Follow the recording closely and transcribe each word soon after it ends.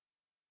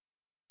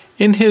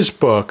In his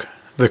book,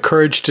 The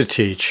Courage to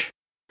Teach,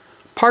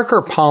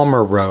 Parker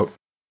Palmer wrote,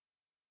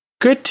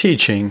 "Good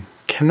teaching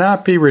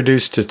cannot be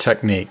reduced to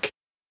technique.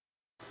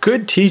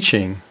 Good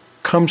teaching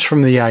comes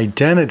from the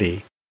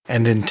identity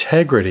and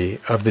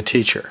integrity of the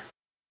teacher."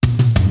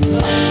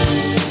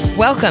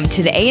 Welcome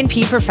to the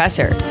A&P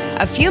Professor,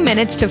 a few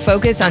minutes to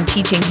focus on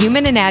teaching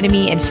human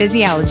anatomy and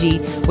physiology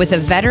with a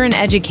veteran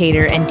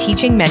educator and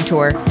teaching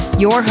mentor,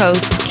 your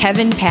host,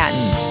 Kevin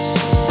Patton.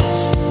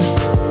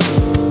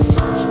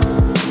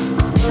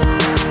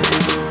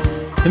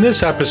 In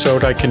this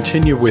episode, I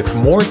continue with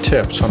more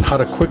tips on how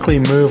to quickly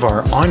move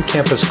our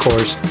on-campus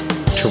course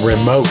to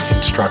remote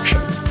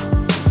instruction.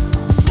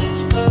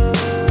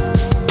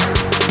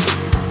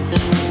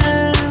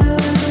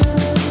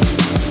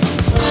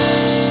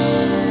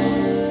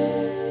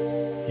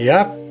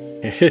 Yep,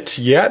 it's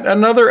yet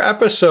another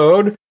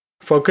episode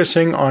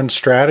focusing on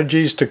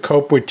strategies to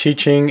cope with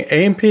teaching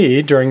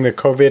A&P during the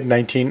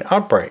COVID-19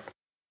 outbreak.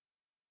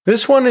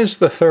 This one is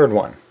the third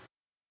one.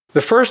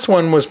 The first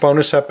one was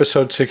bonus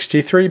episode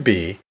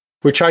 63B,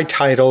 which I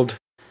titled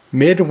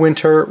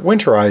Midwinter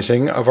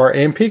Winterizing of our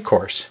A&P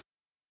course,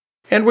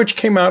 and which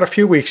came out a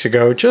few weeks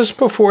ago just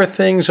before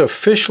things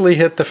officially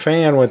hit the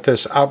fan with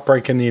this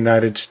outbreak in the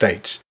United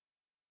States.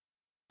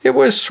 It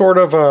was sort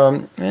of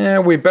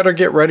a, we better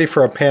get ready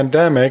for a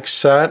pandemic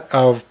set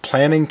of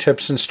planning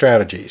tips and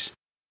strategies.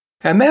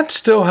 And that's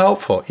still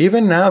helpful,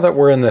 even now that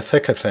we're in the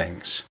thick of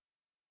things.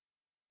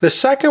 The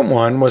second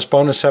one was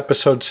bonus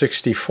episode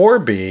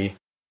 64B,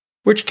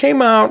 which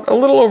came out a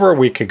little over a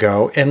week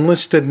ago and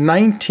listed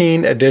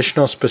 19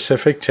 additional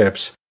specific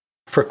tips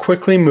for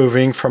quickly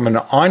moving from an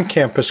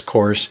on-campus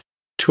course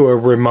to a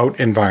remote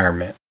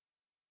environment.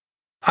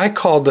 I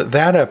called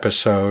that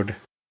episode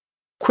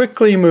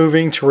Quickly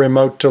Moving to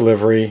Remote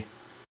Delivery,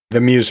 the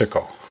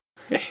Musical.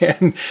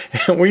 And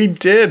we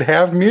did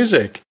have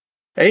music.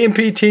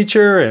 A&P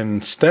teacher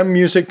and STEM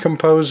music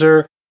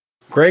composer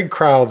Greg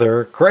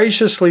Crowther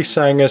graciously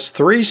sang us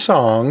 3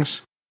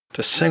 songs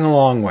to sing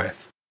along with.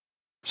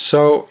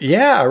 So,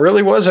 yeah, it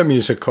really was a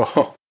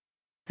musical.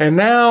 And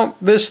now,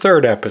 this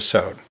third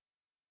episode,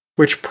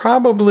 which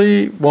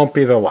probably won't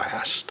be the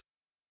last.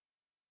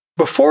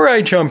 Before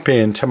I jump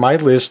into my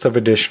list of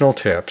additional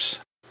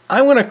tips,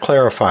 I want to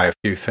clarify a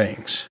few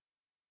things.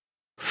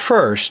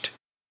 First,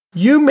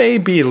 you may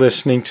be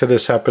listening to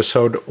this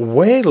episode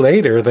way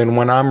later than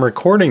when I'm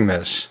recording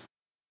this,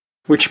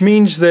 which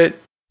means that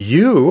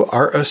you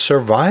are a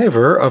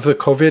survivor of the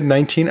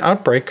COVID-19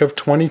 outbreak of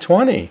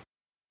 2020.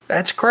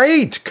 That's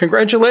great!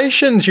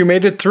 Congratulations, you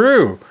made it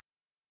through!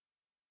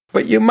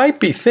 But you might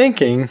be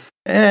thinking,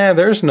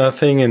 there's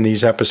nothing in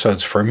these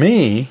episodes for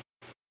me.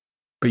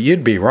 But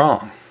you'd be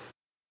wrong.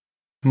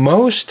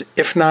 Most,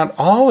 if not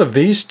all of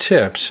these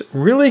tips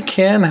really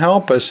can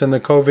help us in the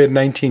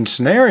COVID-19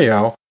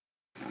 scenario,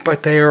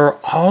 but they are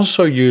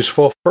also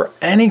useful for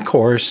any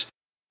course,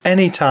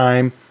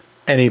 anytime,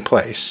 any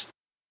place.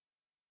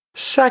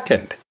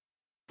 Second,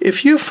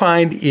 if you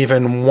find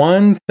even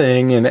one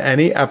thing in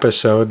any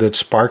episode that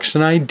sparks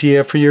an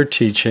idea for your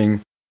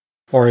teaching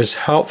or is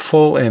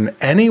helpful in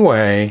any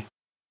way,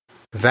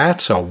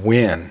 that's a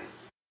win.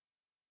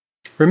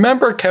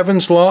 Remember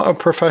Kevin's Law of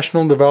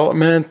Professional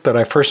Development that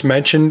I first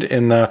mentioned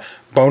in the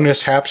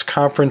bonus HAPS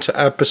conference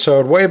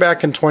episode way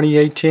back in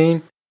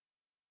 2018?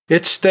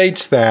 It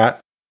states that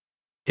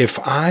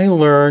if I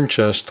learn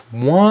just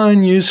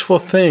one useful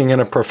thing in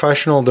a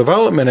professional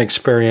development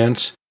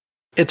experience,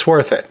 it's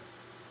worth it.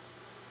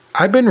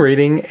 I've been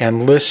reading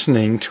and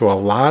listening to a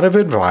lot of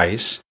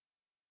advice,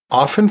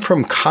 often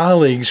from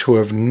colleagues who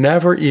have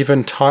never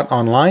even taught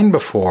online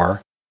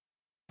before,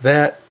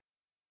 that,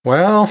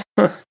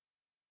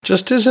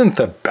 just isn't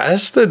the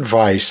best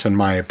advice in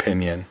my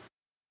opinion.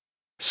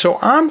 So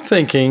I'm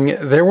thinking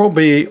there will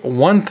be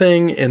one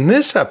thing in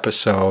this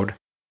episode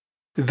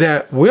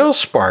that will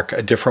spark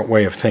a different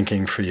way of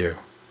thinking for you.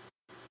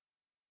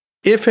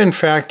 If in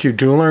fact you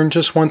do learn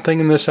just one thing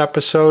in this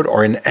episode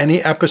or in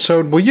any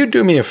episode, will you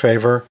do me a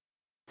favor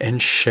and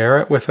share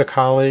it with a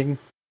colleague?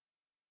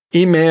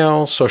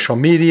 Email, social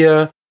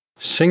media,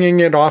 singing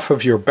it off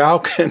of your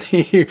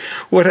balcony,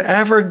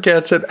 whatever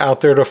gets it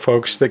out there to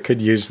folks that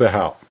could use the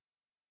help.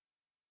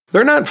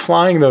 They're not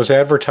flying those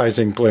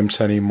advertising blimps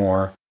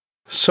anymore,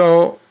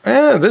 so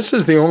this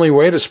is the only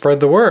way to spread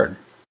the word.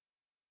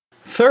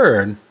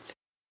 Third,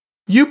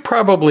 you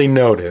probably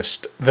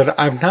noticed that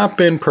I've not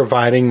been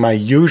providing my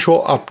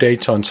usual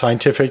updates on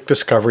scientific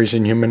discoveries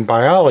in human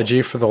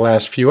biology for the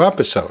last few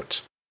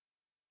episodes.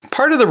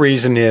 Part of the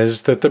reason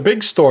is that the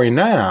big story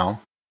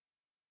now,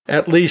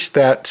 at least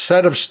that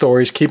set of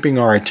stories keeping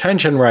our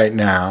attention right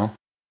now,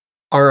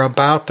 are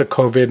about the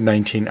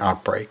COVID-19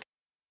 outbreak.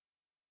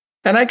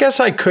 And I guess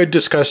I could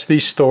discuss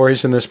these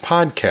stories in this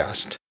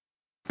podcast,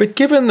 but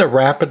given the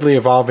rapidly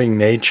evolving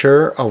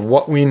nature of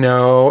what we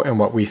know and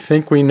what we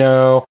think we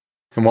know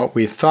and what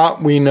we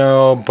thought we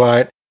know,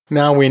 but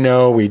now we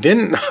know we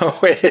didn't know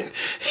it,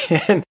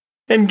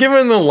 and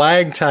given the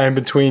lag time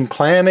between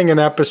planning an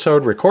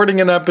episode, recording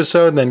an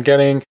episode, and then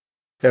getting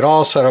it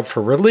all set up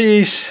for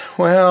release,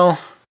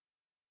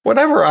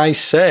 whatever I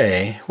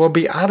say will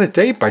be out of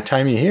date by the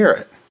time you hear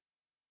it.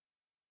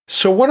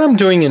 So what I'm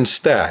doing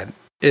instead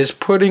is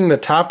putting the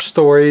top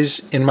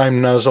stories in my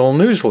Nuzzle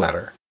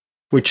newsletter,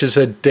 which is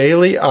a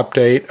daily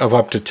update of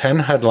up to 10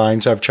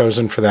 headlines I've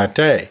chosen for that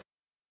day.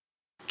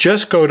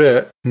 Just go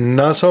to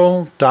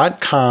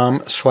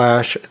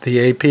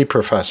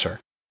nuzzle.com/theapprofessor.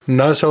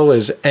 Nuzzle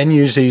is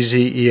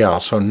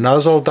Nuzzel, so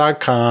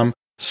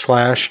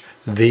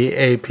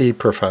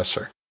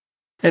nuzzle.com/theapprofessor.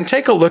 And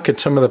take a look at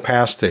some of the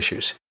past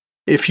issues.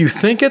 If you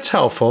think it's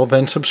helpful,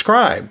 then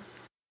subscribe.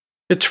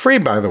 It's free,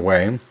 by the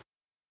way.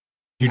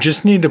 You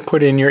just need to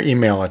put in your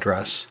email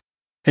address.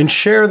 And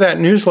share that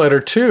newsletter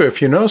too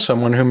if you know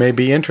someone who may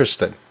be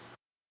interested.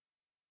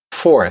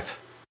 Fourth.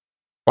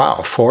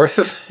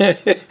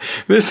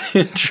 This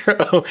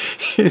intro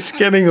is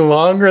getting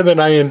longer than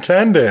I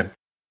intended.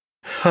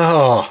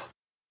 Oh,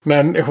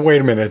 now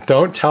wait a minute.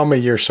 Don't tell me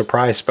you're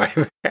surprised by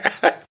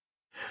that.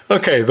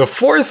 Okay, the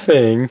fourth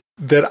thing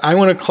that I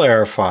want to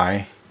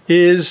clarify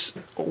is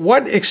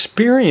what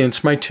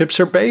experience my tips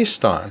are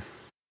based on.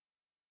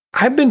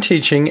 I've been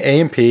teaching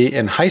A&P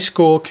in high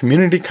school,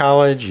 community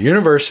college,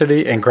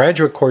 university, and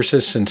graduate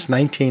courses since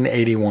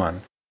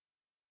 1981.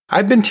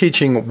 I've been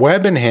teaching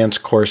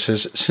web-enhanced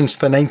courses since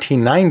the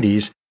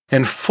 1990s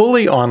and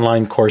fully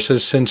online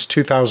courses since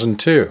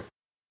 2002.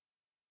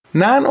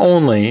 Not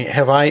only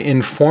have I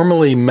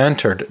informally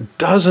mentored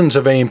dozens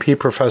of A&P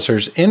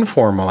professors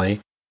informally,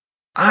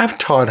 I've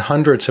taught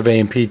hundreds of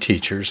A&P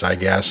teachers, I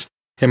guess,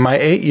 in my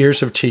 8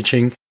 years of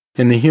teaching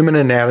in the Human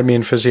Anatomy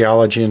and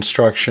Physiology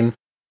Instruction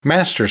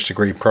master's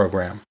degree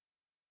program.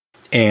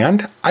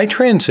 And I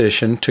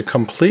transitioned to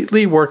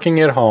completely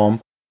working at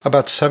home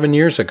about 7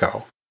 years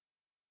ago.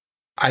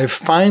 I've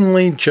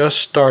finally just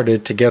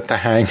started to get the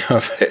hang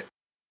of it.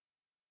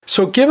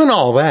 So given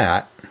all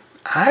that,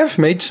 I've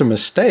made some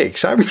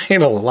mistakes. I've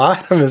made a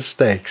lot of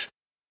mistakes,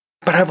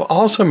 but I've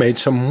also made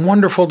some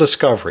wonderful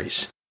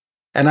discoveries.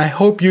 And I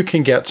hope you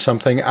can get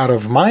something out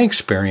of my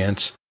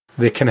experience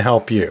that can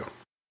help you.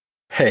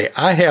 Hey,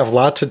 I have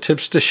lots of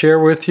tips to share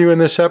with you in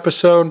this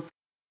episode,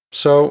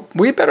 so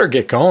we better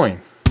get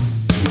going.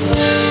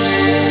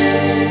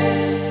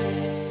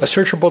 A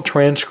searchable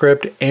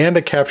transcript and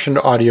a captioned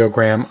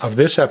audiogram of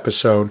this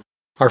episode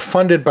are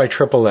funded by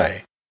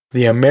AAA,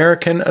 the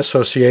American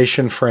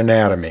Association for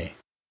Anatomy.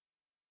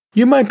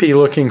 You might be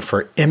looking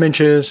for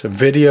images,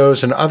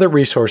 videos, and other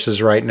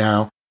resources right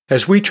now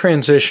as we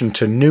transition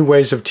to new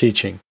ways of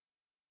teaching.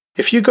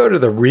 If you go to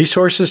the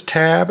Resources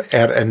tab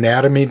at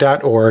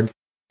anatomy.org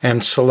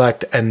and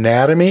select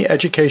Anatomy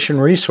Education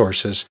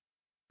Resources,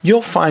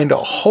 you'll find a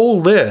whole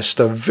list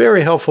of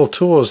very helpful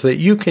tools that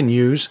you can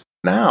use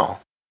now.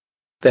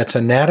 That's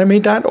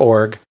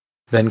anatomy.org,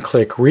 then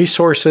click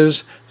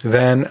Resources,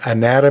 then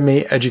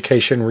Anatomy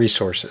Education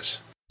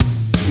Resources.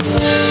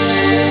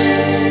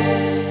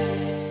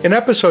 In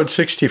episode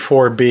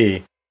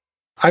 64B,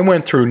 I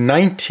went through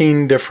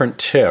 19 different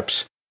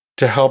tips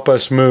to help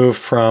us move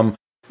from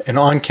an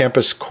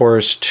on-campus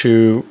course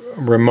to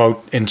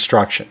remote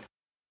instruction.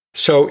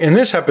 So in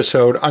this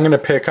episode, I'm going to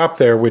pick up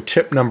there with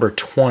tip number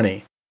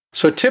 20.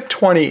 So tip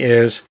 20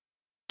 is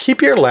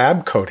keep your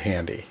lab coat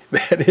handy.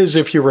 That is,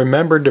 if you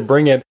remembered to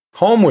bring it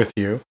home with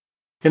you.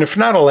 And if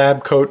not a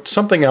lab coat,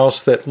 something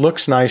else that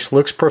looks nice,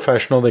 looks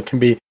professional, that can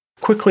be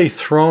quickly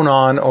thrown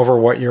on over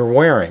what you're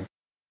wearing.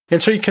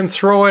 And so you can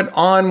throw it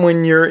on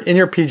when you're in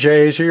your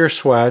PJs or your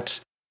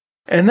sweats.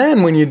 And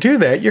then when you do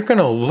that, you're going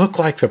to look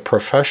like the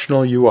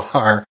professional you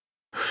are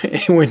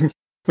when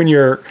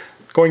you're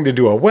going to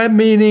do a web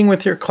meeting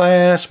with your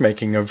class,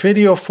 making a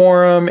video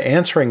forum,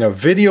 answering a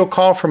video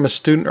call from a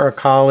student or a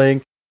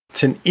colleague.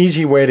 It's an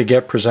easy way to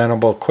get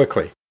presentable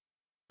quickly.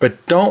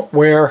 But don't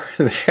wear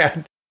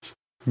that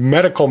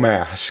medical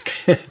mask.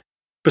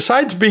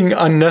 Besides being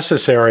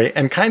unnecessary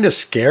and kind of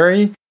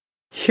scary,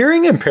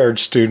 hearing impaired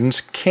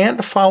students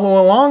can't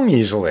follow along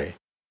easily.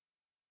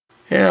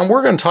 And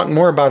we're going to talk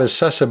more about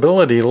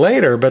accessibility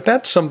later, but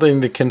that's something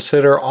to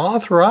consider all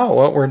throughout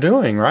what we're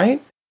doing,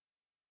 right?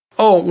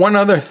 Oh, one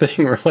other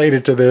thing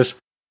related to this,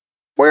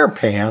 wear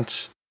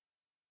pants.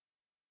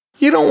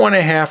 You don't want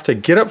to have to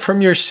get up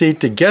from your seat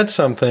to get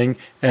something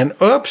and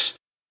oops,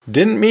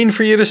 didn't mean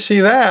for you to see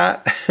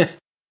that.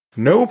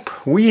 Nope,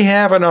 we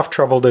have enough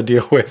trouble to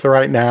deal with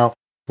right now.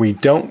 We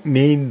don't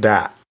need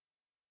that.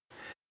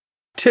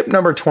 Tip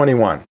number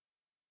 21.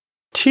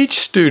 Teach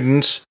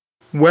students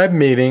web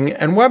meeting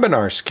and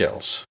webinar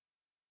skills.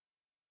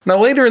 Now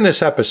later in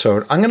this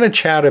episode, I'm going to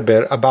chat a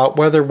bit about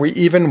whether we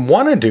even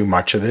want to do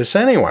much of this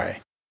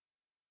anyway.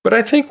 But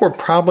I think we're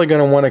probably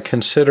going to want to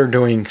consider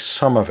doing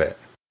some of it.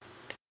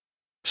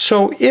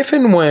 So if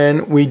and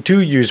when we do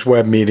use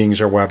web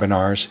meetings or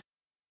webinars,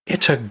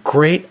 it's a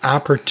great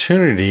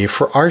opportunity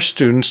for our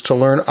students to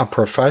learn a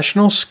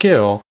professional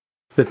skill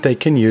that they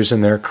can use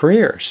in their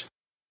careers.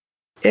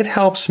 It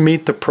helps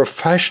meet the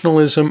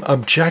professionalism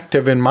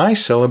objective in my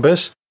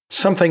syllabus,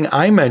 something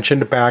I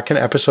mentioned back in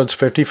episodes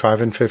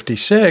 55 and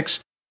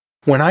 56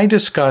 when I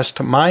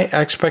discussed my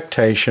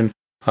expectation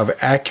of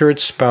accurate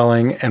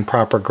spelling and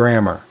proper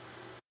grammar.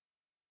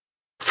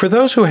 For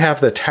those who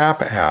have the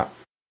TAP app,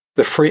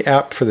 the free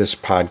app for this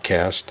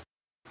podcast,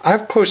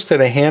 I've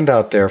posted a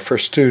handout there for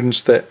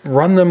students that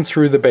run them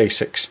through the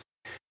basics.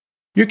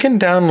 You can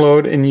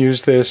download and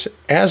use this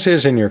as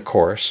is in your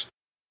course,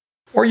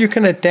 or you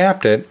can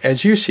adapt it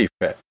as you see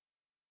fit.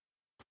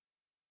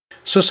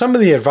 So some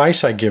of the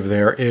advice I give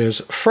there is,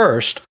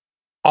 first,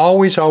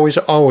 always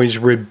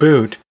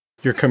reboot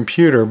your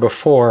computer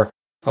before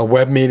a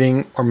web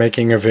meeting or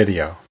making a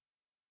video.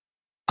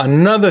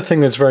 Another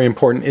thing that's very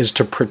important is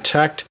to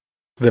protect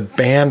the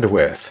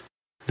bandwidth.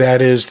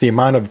 That is the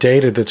amount of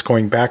data that's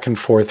going back and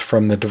forth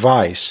from the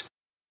device.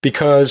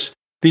 Because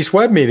these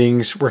web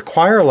meetings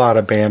require a lot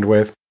of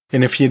bandwidth,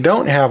 and if you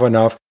don't have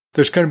enough,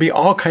 there's going to be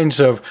all kinds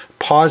of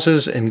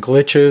pauses and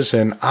glitches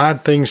and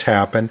odd things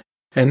happen,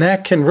 and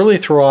that can really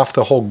throw off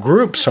the whole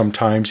group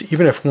sometimes,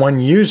 even if one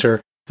user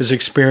is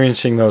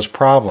experiencing those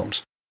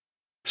problems.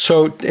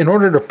 So in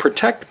order to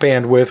protect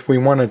bandwidth, we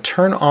want to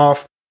turn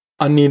off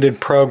unneeded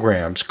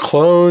programs,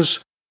 close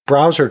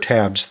browser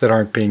tabs that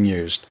aren't being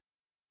used,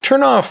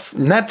 turn off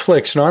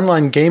Netflix and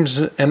online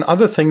games and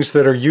other things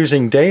that are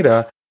using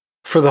data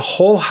for the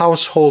whole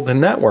household and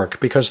network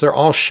because they're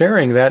all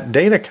sharing that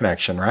data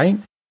connection, right?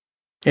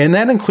 And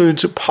that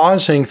includes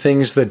pausing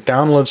things that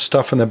download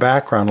stuff in the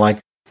background like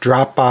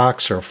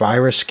Dropbox or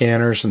virus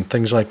scanners and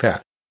things like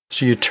that.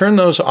 So you turn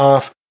those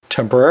off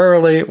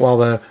temporarily while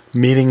the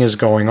meeting is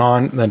going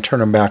on, then turn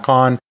them back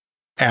on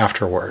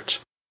afterwards.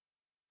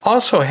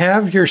 Also,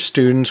 have your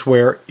students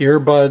wear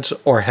earbuds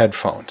or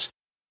headphones.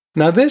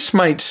 Now, this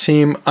might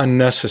seem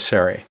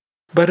unnecessary,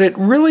 but it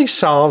really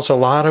solves a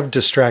lot of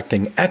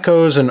distracting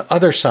echoes and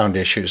other sound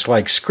issues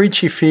like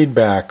screechy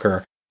feedback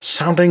or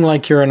sounding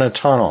like you're in a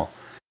tunnel.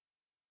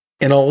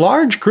 In a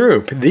large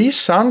group, these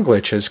sound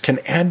glitches can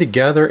add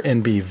together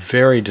and be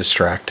very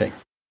distracting.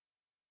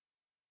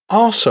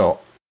 Also,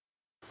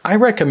 I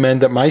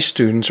recommend that my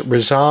students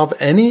resolve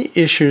any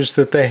issues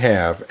that they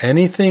have,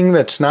 anything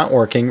that's not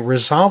working,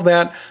 resolve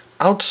that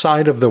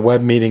outside of the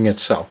web meeting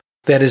itself.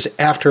 That is,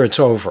 after it's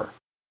over.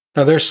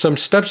 Now, there's some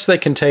steps they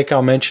can take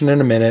I'll mention in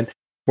a minute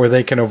where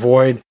they can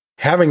avoid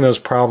having those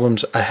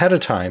problems ahead of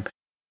time.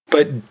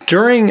 But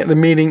during the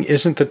meeting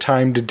isn't the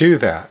time to do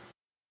that.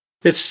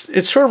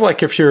 It's sort of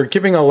like if you're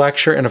giving a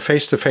lecture in a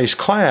face-to-face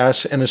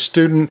class and a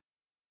student,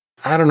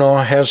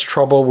 has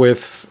trouble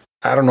with,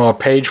 a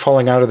page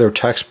falling out of their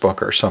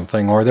textbook or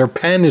something, or their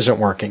pen isn't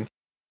working.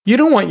 You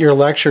don't want your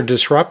lecture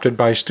disrupted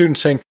by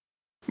students saying,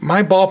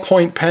 "My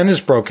ballpoint pen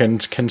is broken.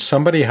 Can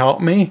somebody help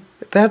me?"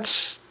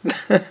 That's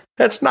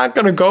not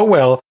going to go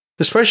well,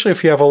 especially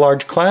if you have a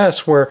large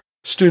class where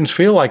students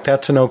feel like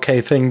that's an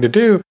okay thing to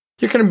do.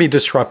 You're going to be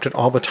disrupted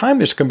all the time.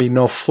 There's going to be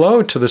no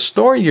flow to the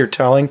story you're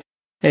telling,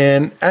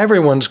 and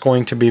everyone's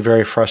going to be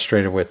very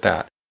frustrated with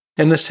that.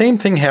 And the same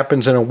thing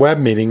happens in a web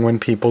meeting when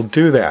people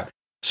do that.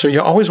 So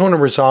you always want to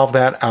resolve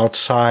that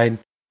outside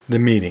the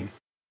meeting.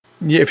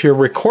 If you're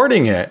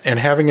recording it and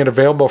having it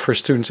available for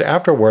students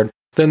afterward,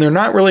 then they're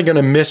not really going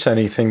to miss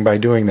anything by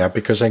doing that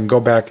because they can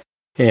go back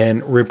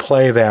and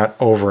replay that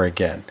over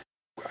again.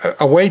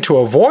 A way to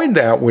avoid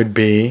that would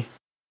be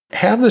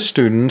have the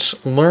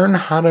students learn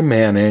how to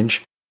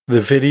manage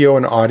the video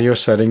and audio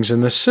settings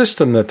in the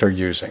system that they're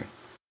using.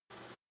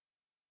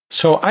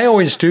 So I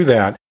always do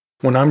that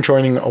when I'm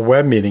joining a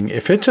web meeting.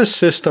 If it's a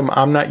system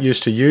I'm not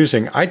used to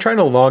using, I try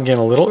to log in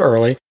a little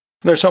early.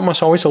 There's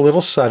almost always a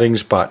little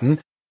settings button.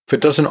 If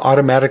it doesn't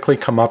automatically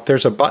come up,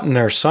 there's a button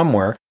there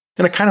somewhere,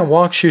 and it kind of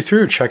walks you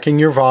through checking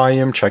your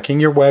volume, checking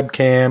your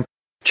webcam,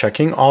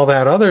 checking all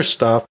that other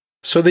stuff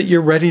so that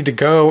you're ready to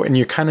go and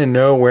you kind of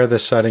know where the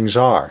settings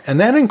are. And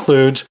that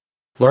includes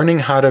learning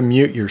how to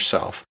mute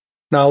yourself.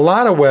 Now, a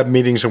lot of web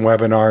meetings and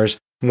webinars,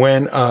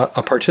 when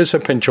a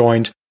participant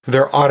joins,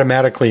 they're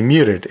automatically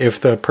muted if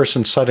the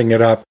person setting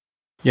it up,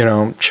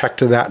 checked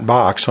that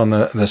box on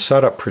the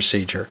setup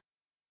procedure.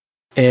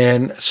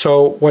 And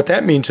so what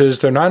that means is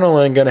they're not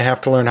only going to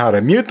have to learn how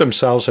to mute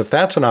themselves, if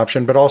that's an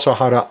option, but also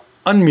how to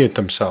unmute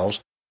themselves.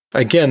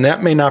 Again,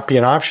 that may not be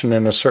an option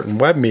in a certain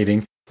web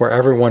meeting where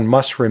everyone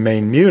must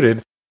remain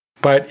muted.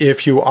 But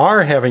if you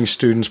are having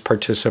students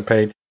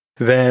participate,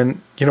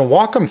 then,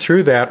 walk them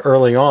through that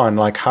early on,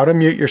 like how to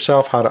mute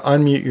yourself, how to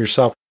unmute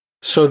yourself,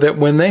 so that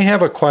when they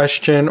have a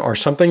question or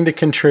something to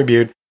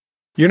contribute,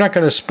 you're not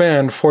going to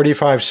spend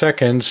 45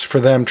 seconds for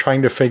them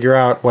trying to figure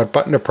out what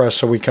button to press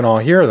so we can all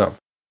hear them.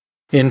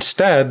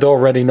 Instead, they'll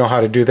already know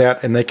how to do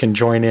that and they can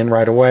join in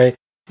right away,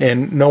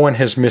 and no one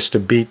has missed a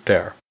beat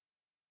there.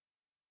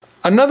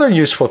 Another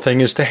useful thing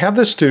is to have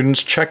the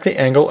students check the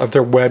angle of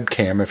their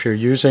webcam if you're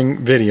using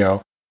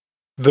video.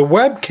 The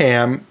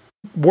webcam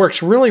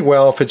works really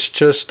well if it's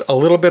just a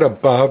little bit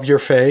above your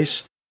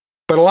face,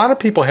 but a lot of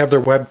people have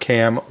their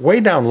webcam way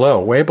down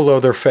low, way below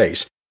their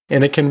face,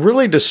 and it can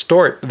really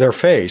distort their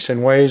face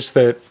in ways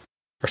that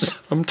are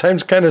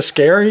sometimes kind of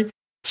scary.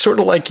 Sort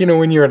of like,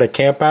 when you're at a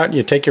camp out and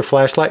you take your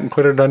flashlight and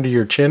put it under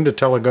your chin to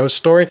tell a ghost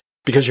story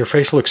because your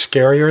face looks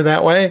scarier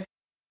that way.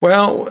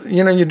 Well,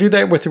 you do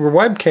that with your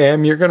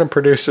webcam, you're going to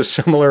produce a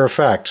similar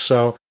effect.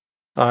 So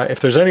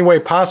if there's any way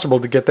possible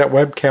to get that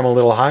webcam a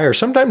little higher,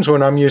 sometimes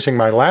when I'm using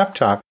my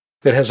laptop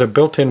that has a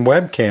built-in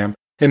webcam,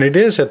 and it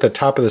is at the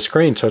top of the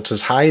screen, so it's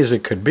as high as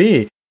it could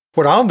be,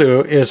 what I'll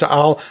do is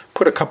I'll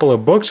put a couple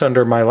of books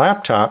under my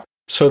laptop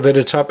so that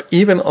it's up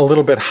even a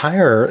little bit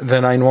higher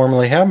than I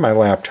normally have my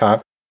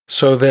laptop,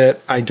 so that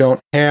I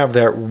don't have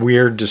that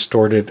weird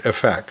distorted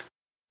effect.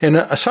 And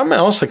something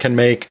else that can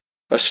make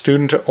a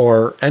student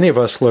or any of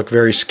us look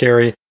very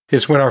scary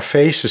is when our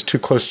face is too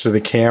close to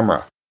the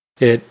camera.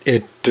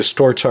 It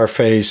distorts our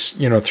face,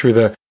 through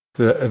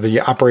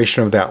the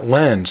operation of that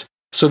lens.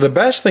 So the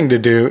best thing to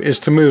do is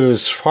to move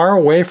as far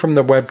away from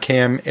the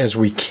webcam as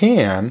we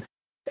can.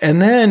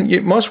 And then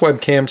most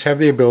webcams have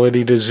the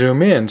ability to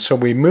zoom in. So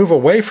we move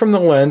away from the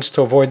lens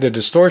to avoid the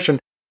distortion.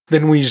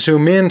 Then we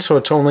zoom in so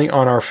it's only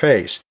on our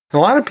face. And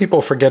a lot of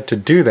people forget to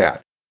do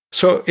that.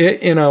 So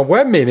in a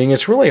web meeting,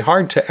 it's really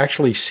hard to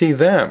actually see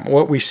them.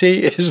 What we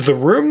see is the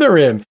room they're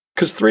in,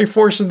 because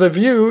 3/4 of the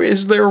view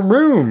is their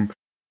room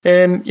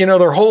and,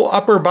 their whole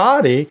upper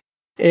body.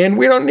 And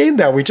we don't need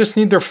that. We just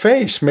need their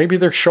face, maybe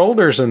their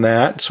shoulders and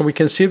that, so we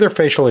can see their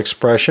facial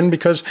expression,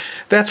 because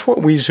that's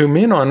what we zoom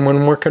in on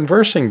when we're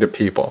conversing to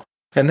people.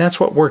 And that's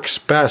what works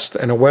best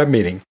in a web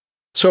meeting.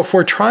 So if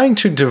we're trying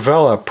to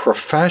develop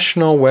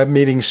professional web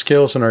meeting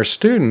skills in our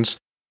students,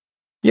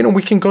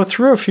 we can go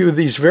through a few of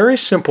these very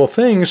simple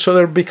things so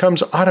that it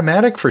becomes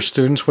automatic for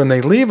students. When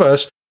they leave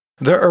us,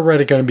 they're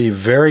already going to be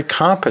very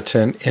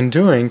competent in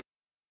doing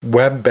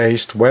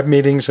web-based web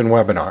meetings and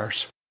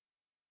webinars.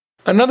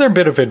 Another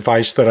bit of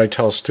advice that I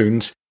tell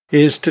students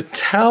is to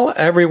tell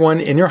everyone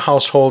in your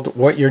household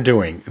what you're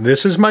doing.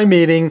 This is my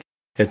meeting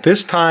at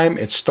this time.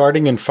 It's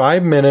starting in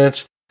 5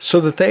 minutes, so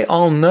that they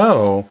all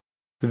know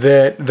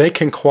that they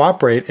can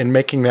cooperate in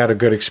making that a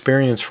good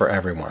experience for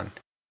everyone.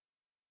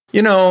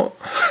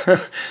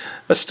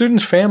 A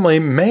student's family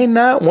may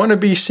not want to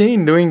be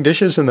seen doing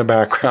dishes in the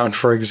background,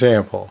 for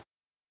example.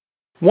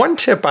 One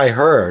tip I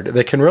heard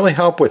that can really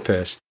help with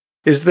this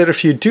is that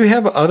if you do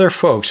have other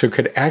folks who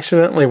could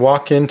accidentally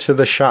walk into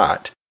the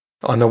shot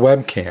on the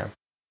webcam,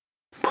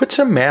 put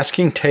some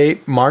masking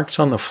tape marks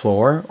on the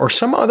floor or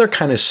some other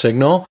kind of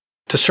signal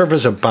to serve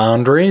as a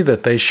boundary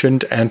that they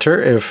shouldn't enter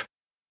if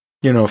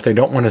they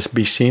don't want to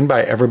be seen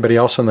by everybody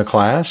else in the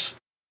class.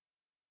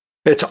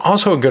 It's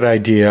also a good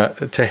idea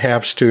to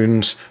have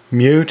students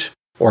mute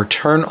or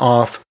turn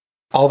off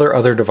all their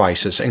other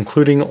devices,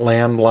 including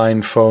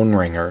landline phone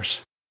ringers.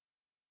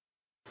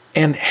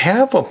 And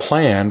have a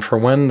plan for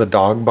when the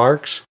dog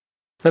barks.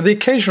 Now, the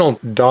occasional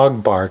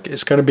dog bark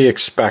is going to be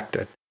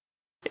expected.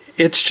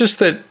 It's just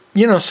that,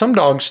 some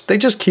dogs, they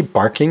just keep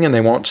barking and they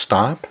won't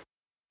stop.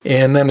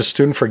 And then a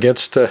student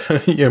forgets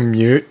to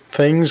mute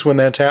things when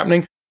that's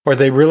happening, or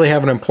they really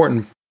have an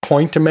important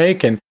point to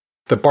make and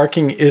the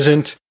barking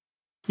isn't,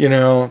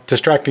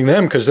 distracting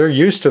them because they're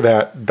used to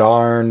that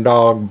darn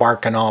dog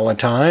barking all the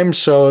time.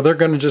 So they're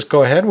going to just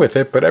go ahead with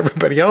it, but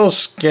everybody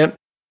else can't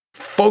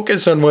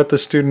focus on what the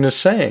student is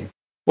saying.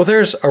 Well,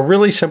 there's a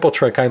really simple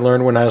trick I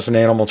learned when I was an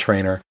animal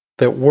trainer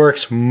that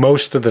works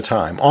most of the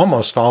time,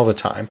 almost all the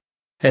time,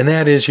 and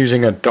that is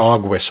using a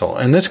dog whistle.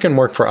 And this can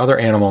work for other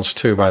animals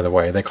too, by the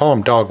way. They call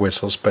them dog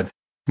whistles, but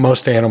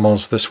most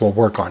animals this will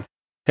work on.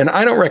 And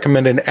I don't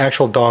recommend an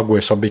actual dog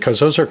whistle because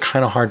those are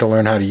kind of hard to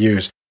learn how to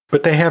use.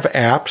 But they have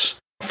apps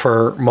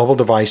for mobile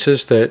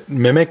devices that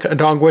mimic a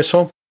dog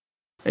whistle.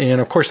 And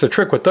of course, the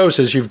trick with those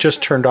is you've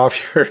just turned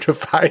off your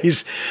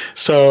device,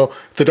 so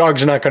the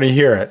dog's not going to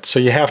hear it. So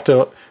you have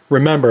to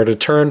remember to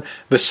turn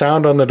the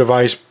sound on the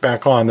device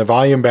back on, the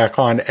volume back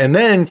on, and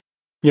then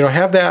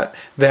have that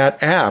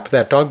app,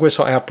 that dog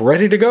whistle app,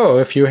 ready to go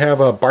if you have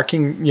a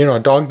barking, a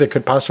dog that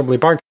could possibly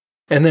bark.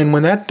 And then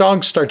when that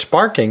dog starts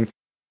barking,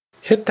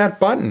 hit that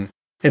button.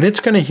 And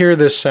it's going to hear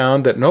this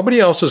sound that nobody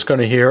else is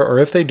going to hear, or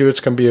if they do, it's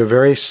going to be a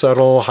very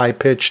subtle,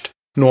 high-pitched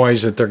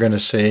noise that they're going to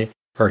see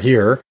or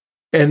hear.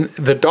 And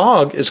the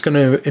dog is going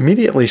to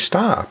immediately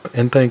stop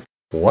and think,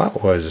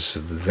 what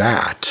was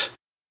that?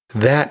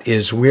 That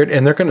is weird.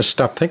 And they're going to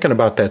stop thinking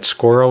about that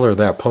squirrel or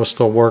that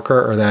postal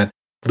worker or that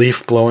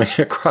leaf blowing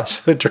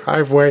across the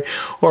driveway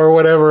or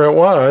whatever it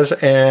was.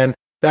 And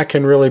that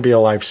can really be a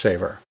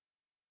lifesaver.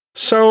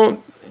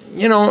 So,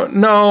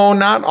 no,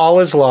 not all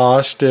is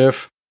lost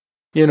if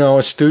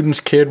a student's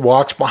kid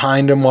walks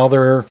behind them while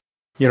they're,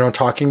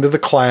 talking to the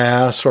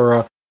class, or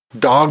a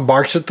dog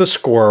barks at the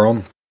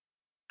squirrel.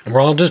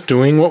 We're all just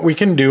doing what we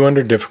can do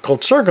under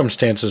difficult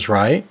circumstances,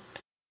 right?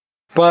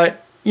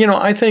 But,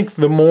 I think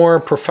the more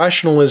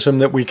professionalism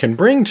that we can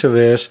bring to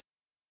this,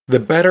 the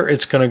better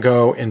it's going to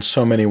go in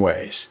so many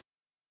ways.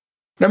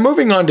 Now,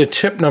 moving on to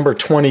tip number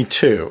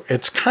 22.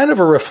 It's kind of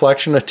a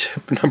reflection of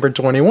tip number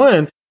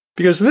 21,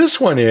 because this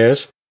one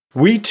is,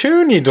 we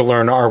too need to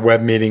learn our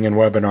web meeting and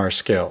webinar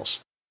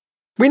skills.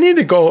 We need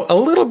to go a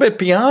little bit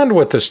beyond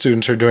what the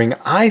students are doing,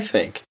 I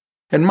think.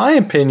 In my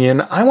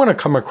opinion, I want to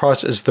come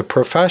across as the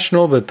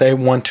professional that they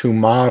want to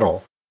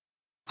model.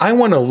 I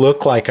want to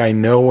look like I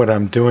know what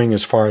I'm doing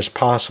as far as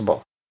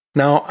possible.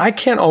 Now, I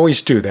can't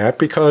always do that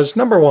because,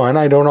 number one,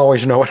 I don't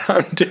always know what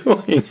I'm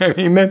doing. I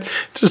mean,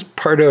 that's just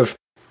part of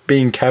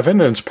being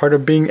Kevin, and it's part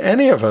of being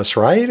any of us,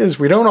 right? Is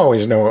we don't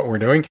always know what we're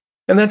doing.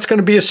 And that's going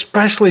to be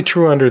especially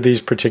true under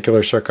these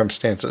particular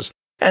circumstances.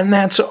 And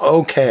that's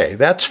okay.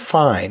 That's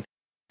fine.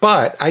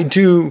 But I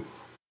don't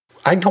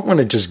want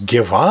to just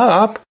give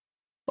up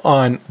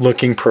on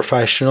looking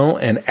professional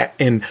and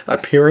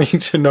appearing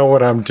to know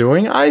what I'm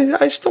doing.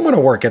 I still want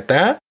to work at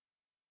that.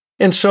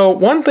 And so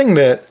one thing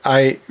that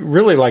I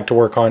really like to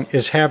work on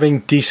is having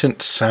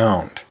decent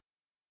sound.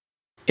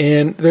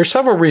 And there's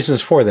several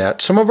reasons for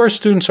that. Some of our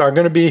students are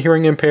going to be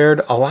hearing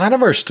impaired. A lot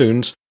of our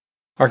students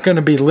are going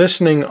to be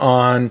listening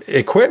on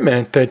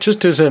equipment that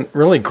just isn't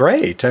really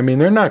great. I mean,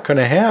 they're not going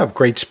to have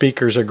great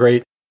speakers or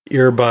great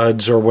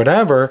earbuds or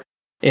whatever.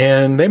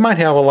 And they might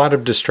have a lot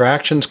of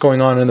distractions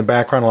going on in the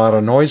background, a lot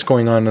of noise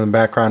going on in the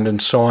background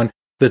and so on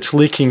that's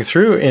leaking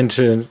through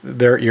into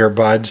their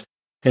earbuds.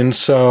 And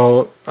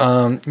so,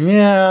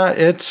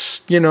 it's,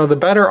 the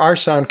better our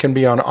sound can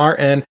be on our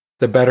end,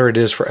 the better it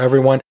is for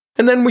everyone.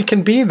 And then we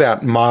can be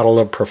that model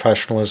of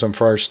professionalism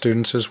for our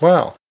students as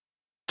well.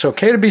 It's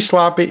okay to be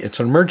sloppy.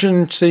 It's an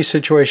emergency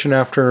situation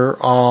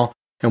after all.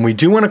 And we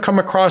do want to come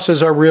across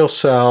as our real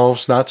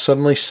selves, not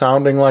suddenly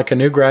sounding like a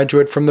new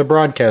graduate from the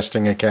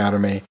Broadcasting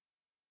Academy.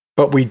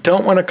 But we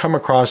don't want to come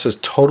across as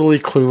totally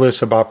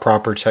clueless about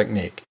proper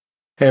technique.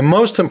 And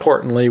most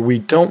importantly, we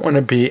don't want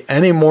to be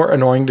any more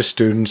annoying to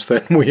students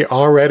than we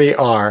already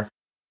are,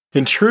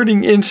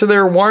 intruding into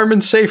their warm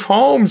and safe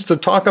homes to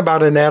talk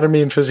about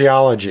anatomy and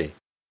physiology.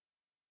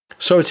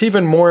 So it's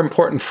even more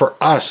important for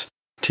us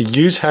to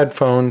use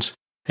headphones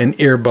and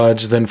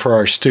earbuds than for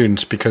our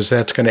students, because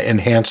that's going to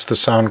enhance the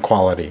sound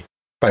quality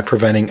by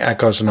preventing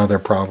echoes and other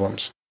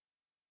problems.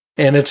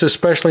 And it's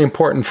especially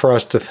important for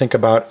us to think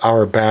about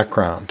our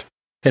background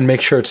and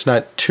make sure it's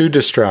not too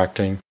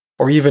distracting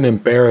or even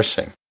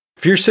embarrassing.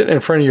 If you're sitting in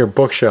front of your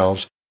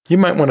bookshelves, you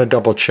might want to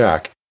double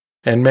check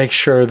and make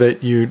sure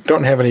that you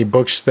don't have any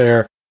books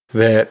there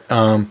that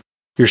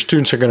your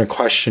students are going to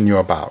question you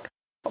about,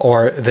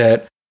 or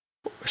that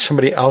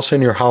somebody else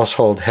in your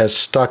household has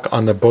stuck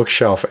on the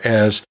bookshelf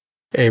as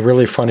a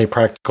really funny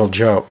practical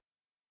joke.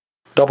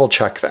 Double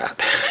check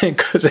that,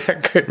 because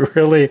that could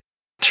really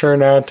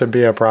turn out to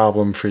be a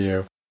problem for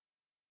you.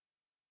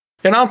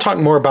 And I'll talk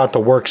more about the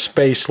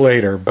workspace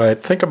later,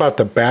 but think about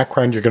the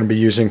background you're going to be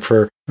using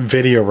for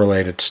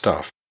video-related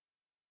stuff.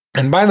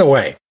 And by the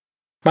way,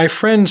 my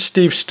friend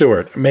Steve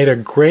Stewart made a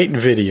great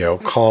video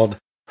called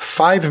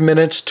 5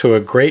 Minutes to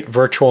a Great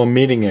Virtual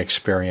Meeting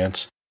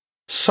Experience,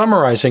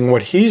 summarizing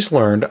what he's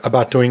learned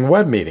about doing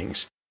web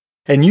meetings.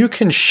 And you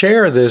can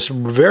share this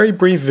very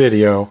brief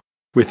video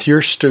with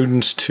your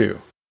students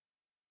too.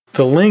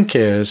 The link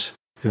is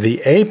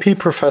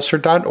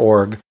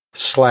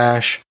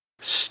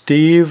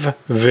theapprofessor.org/Steve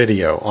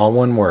Video, all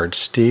one word,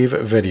 Steve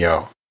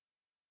Video.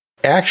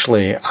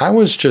 Actually, I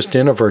was just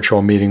in a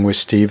virtual meeting with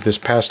Steve this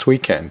past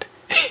weekend.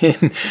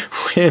 And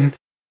when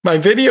my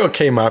video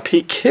came up,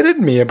 he kidded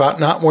me about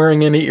not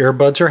wearing any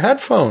earbuds or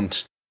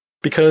headphones,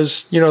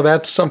 because,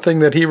 that's something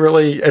that he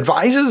really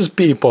advises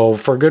people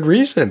for good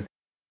reason.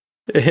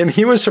 And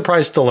he was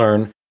surprised to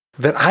learn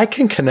that I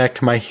can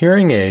connect my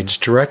hearing aids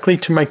directly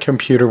to my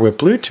computer with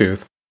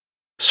Bluetooth,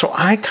 so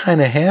I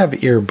kind of have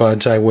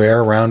earbuds I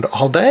wear around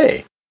all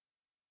day.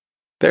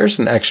 There's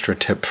an extra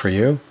tip for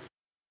you.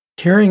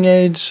 Hearing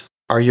aids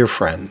are your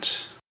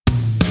friends.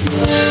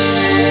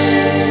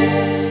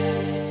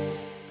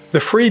 The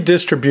free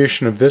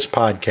distribution of this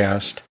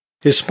podcast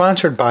is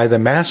sponsored by the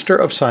Master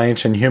of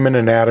Science in Human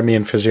Anatomy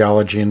and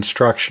Physiology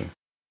Instruction,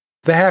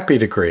 the Happy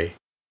Degree.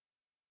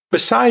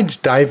 Besides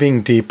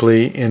diving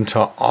deeply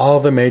into all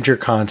the major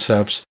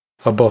concepts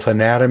of both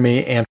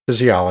anatomy and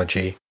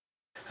physiology,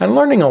 and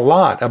learning a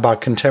lot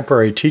about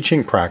contemporary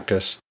teaching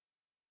practice,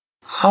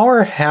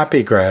 our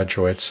Happy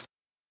graduates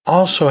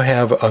also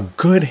have a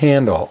good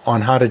handle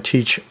on how to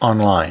teach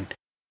online,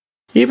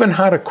 even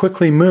how to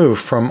quickly move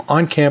from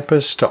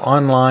on-campus to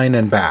online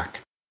and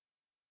back.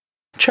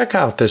 Check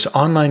out this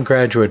online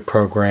graduate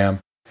program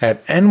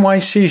at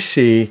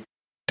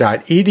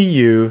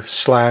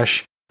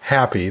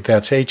nycc.edu/happy,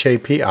 that's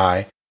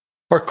HAPI,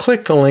 or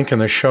click the link in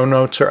the show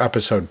notes or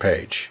episode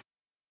page.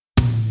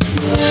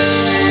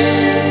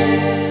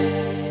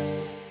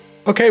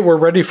 Okay, we're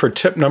ready for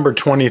tip number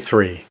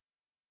 23,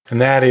 and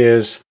that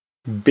is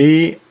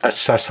be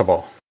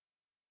accessible.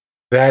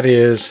 That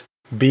is,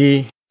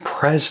 be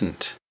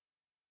present.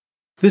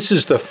 This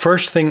is the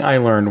first thing I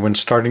learned when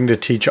starting to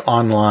teach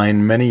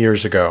online many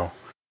years ago.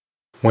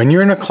 When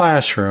you're in a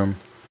classroom,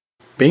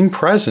 being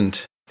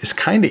present is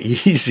kind of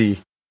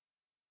easy.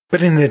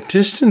 But in a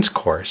distance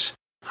course,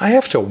 I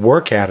have to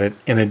work at it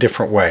in a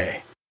different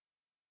way.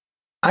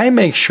 I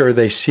make sure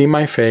they see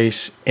my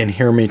face and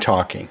hear me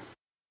talking.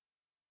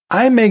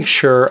 I make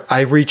sure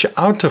I reach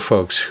out to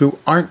folks who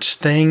aren't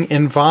staying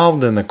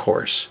involved in the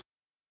course.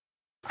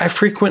 I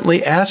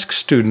frequently ask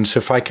students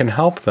if I can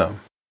help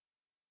them.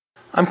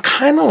 I'm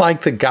kind of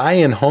like the guy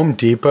in Home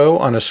Depot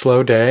on a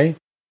slow day,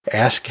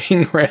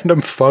 asking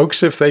random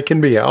folks if they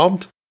can be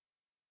helped.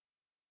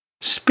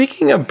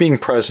 Speaking of being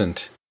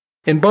present,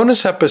 in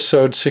bonus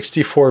episode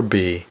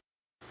 64B,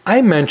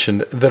 I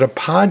mentioned that a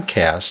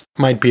podcast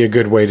might be a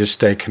good way to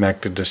stay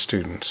connected to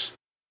students.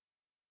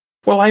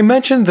 Well, I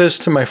mentioned this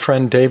to my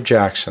friend Dave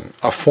Jackson,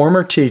 a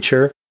former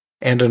teacher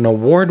and an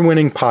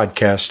award-winning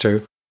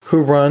podcaster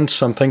who runs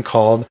something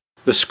called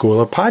the School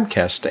of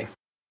Podcasting.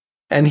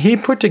 And he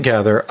put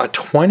together a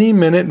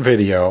 20-minute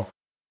video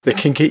that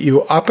can get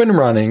you up and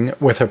running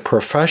with a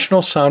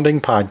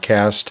professional-sounding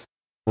podcast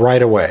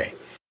right away.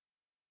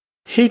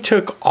 He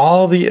took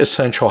all the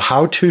essential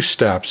how-to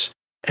steps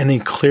and he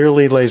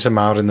clearly lays them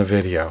out in the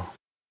video.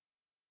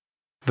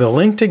 The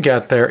link to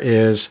get there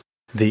is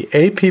the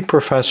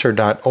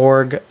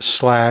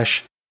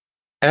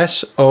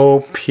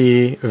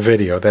approfessor.org/SOP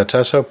video.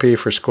 That's SOP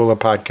for School of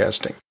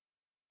Podcasting.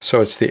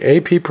 So it's the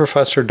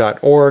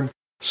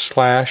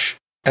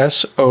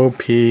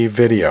approfessor.org/SOP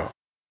video.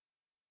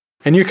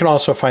 And you can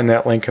also find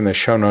that link in the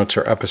show notes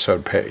or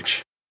episode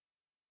page.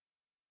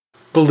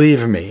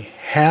 Believe me,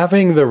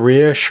 having the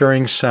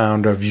reassuring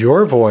sound of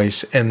your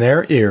voice in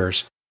their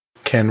ears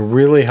can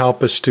really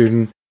help a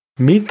student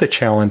meet the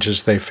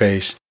challenges they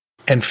face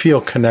and feel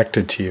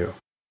connected to you.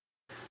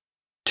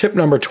 Tip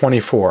number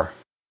 24,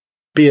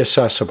 be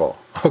accessible.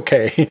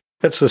 Okay,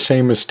 that's the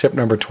same as tip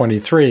number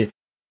 23,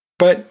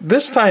 but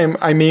this time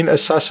I mean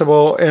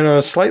accessible in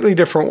a slightly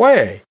different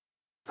way.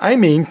 I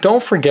mean,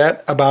 don't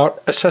forget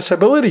about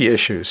accessibility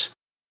issues.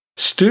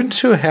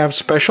 Students who have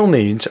special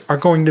needs are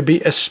going to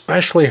be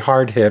especially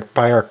hard hit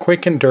by our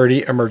quick and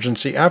dirty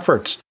emergency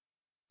efforts.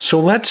 So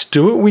let's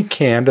do what we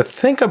can to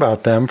think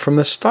about them from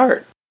the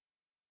start.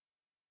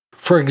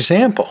 For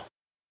example,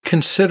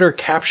 consider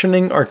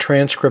captioning or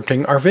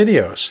transcripting our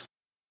videos.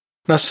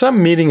 Now,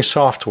 some meeting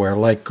software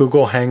like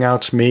Google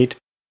Hangouts Meet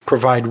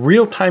provide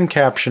real-time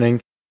captioning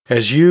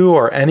as you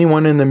or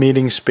anyone in the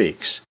meeting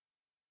speaks.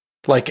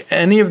 Like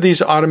any of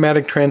these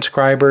automatic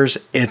transcribers,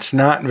 it's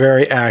not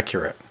very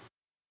accurate,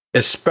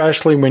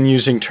 especially when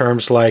using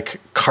terms like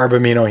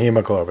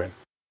carbaminohemoglobin.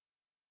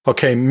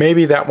 Okay,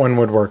 maybe that one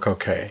would work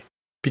okay,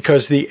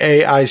 because the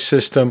AI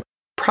system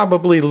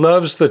probably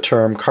loves the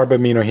term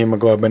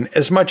carbaminohemoglobin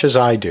as much as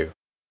I do.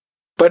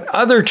 But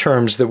other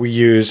terms that we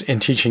use in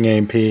teaching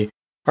A&P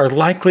are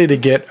likely to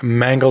get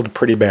mangled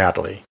pretty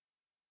badly.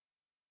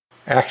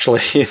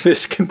 Actually,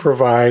 this can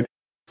provide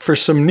for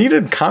some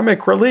needed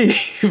comic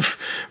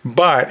relief,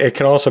 but it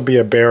can also be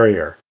a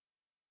barrier.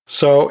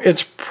 So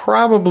it's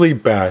probably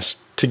best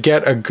to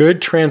get a good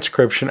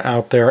transcription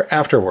out there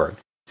afterward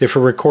if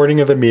a recording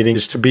of the meeting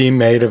is to be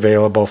made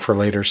available for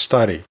later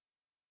study.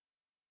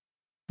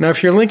 Now,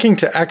 if you're linking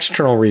to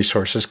external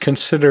resources,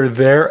 consider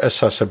their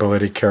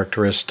accessibility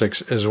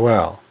characteristics as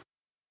well.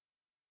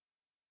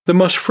 The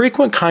most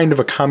frequent kind of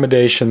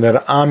accommodation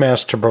that I'm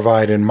asked to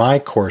provide in my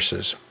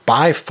courses,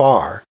 by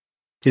far,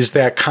 is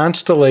that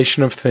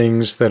constellation of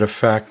things that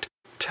affect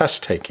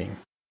test taking.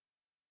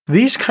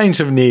 These kinds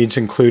of needs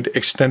include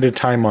extended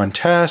time on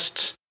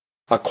tests,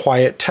 a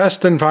quiet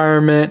test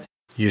environment,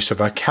 use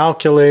of a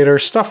calculator,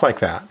 stuff like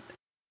that.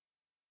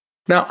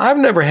 Now, I've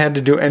never had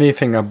to do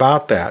anything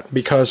about that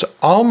because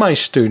all my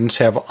students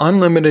have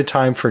unlimited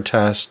time for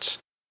tests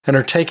and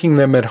are taking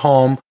them at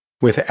home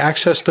with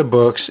access to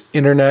books,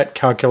 internet,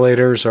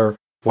 calculators, or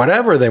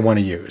whatever they want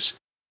to use.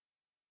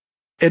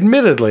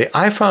 Admittedly,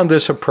 I found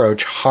this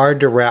approach hard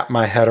to wrap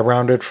my head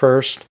around at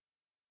first,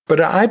 but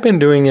I've been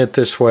doing it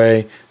this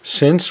way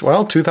since,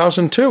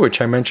 2002,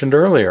 which I mentioned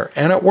earlier,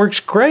 and it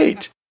works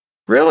great.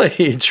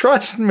 Really,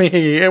 trust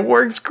me, it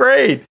works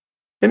great.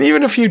 And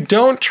even if you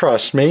don't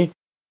trust me,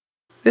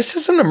 this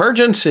is an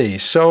emergency,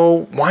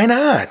 so why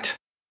not?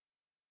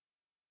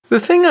 The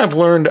thing I've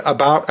learned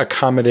about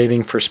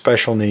accommodating for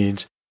special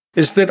needs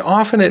is that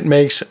often it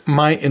makes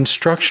my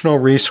instructional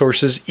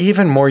resources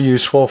even more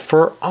useful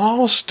for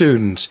all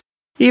students,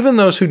 even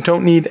those who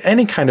don't need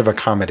any kind of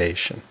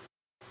accommodation.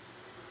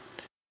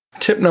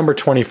 Tip number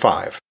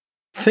 25.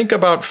 Think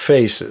about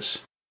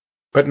faces,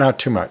 but not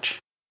too much.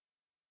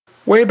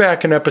 Way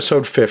back in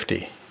episode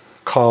 50,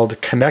 called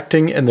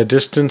Connecting in the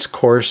Distance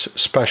Course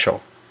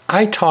Special,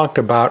 I talked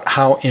about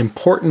how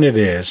important it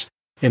is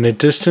in a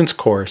distance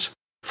course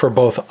for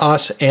both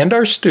us and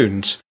our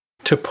students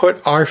to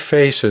put our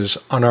faces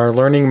on our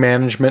learning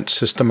management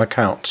system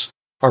accounts,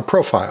 our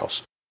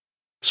profiles,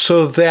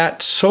 so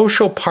that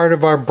social part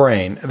of our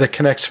brain that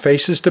connects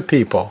faces to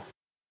people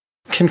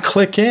can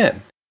click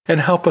in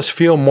and help us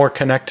feel more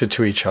connected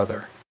to each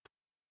other.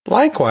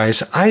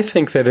 Likewise, I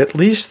think that at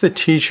least the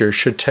teacher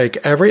should take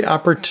every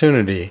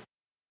opportunity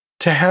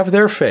to have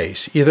their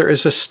face, either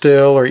as a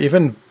still or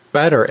even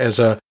better as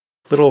a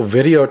little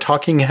video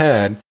talking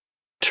head,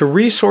 to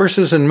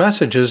resources and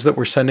messages that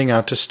we're sending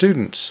out to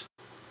students.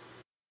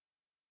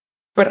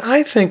 But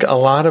I think a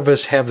lot of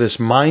us have this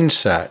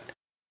mindset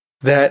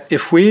that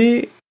if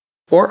we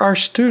or our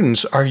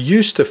students are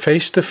used to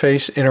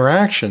face-to-face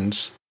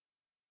interactions,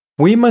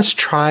 we must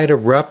try to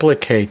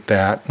replicate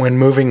that when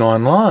moving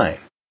online.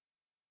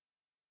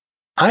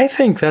 I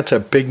think that's a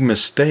big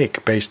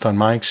mistake based on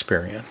my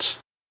experience.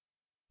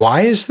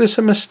 Why is this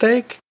a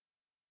mistake?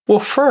 Well,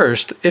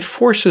 first, it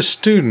forces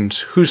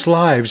students whose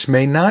lives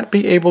may not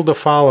be able to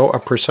follow a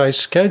precise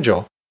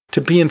schedule to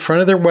be in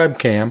front of their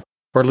webcam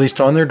or at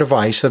least on their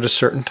device at a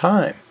certain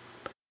time.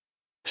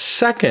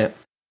 Second,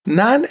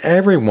 not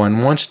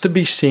everyone wants to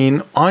be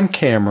seen on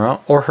camera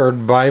or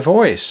heard by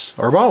voice,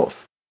 or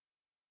both.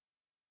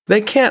 They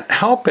can't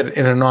help it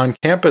in an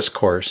on-campus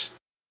course,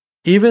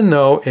 even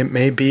though it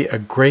may be a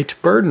great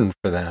burden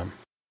for them.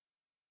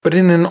 But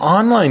in an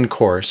online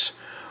course,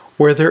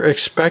 where they're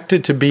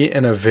expected to be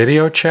in a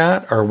video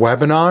chat or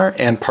webinar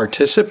and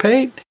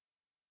participate,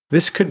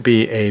 this could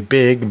be a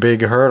big,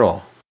 big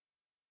hurdle.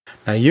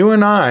 Now, you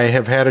and I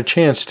have had a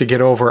chance to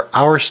get over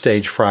our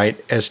stage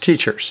fright as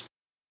teachers.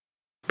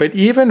 But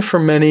even for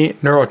many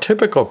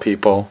neurotypical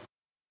people,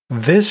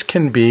 this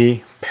can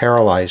be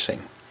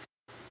paralyzing.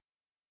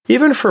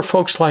 Even for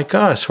folks like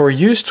us who are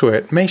used to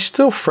it, may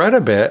still fret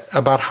a bit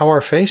about how our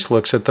face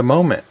looks at the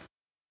moment.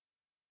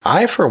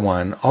 I, for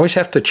one, always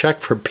have to check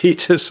for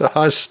pizza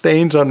sauce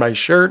stains on my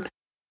shirt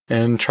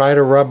and try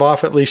to rub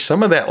off at least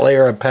some of that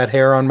layer of pet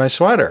hair on my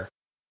sweater.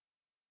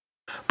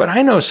 But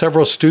I know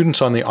several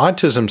students on the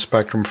autism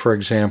spectrum, for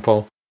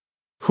example,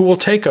 who will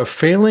take a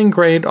failing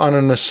grade on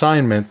an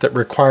assignment that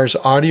requires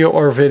audio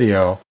or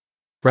video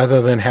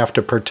rather than have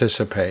to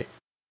participate.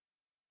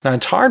 Now,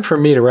 it's hard for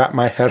me to wrap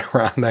my head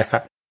around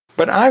that,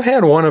 but I've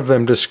had one of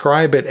them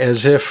describe it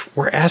as if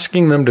we're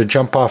asking them to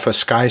jump off a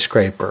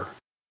skyscraper.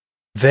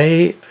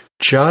 They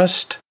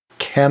just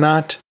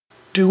cannot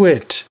do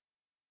it.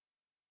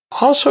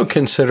 Also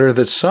consider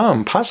that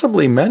some,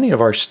 possibly many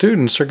of our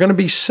students are going to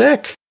be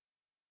sick.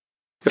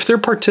 If they're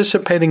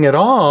participating at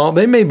all,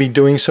 they may be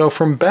doing so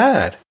from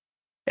bed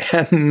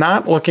and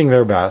not looking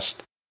their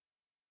best.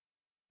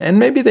 And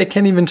maybe they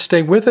can't even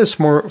stay with us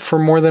for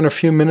more than a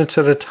few minutes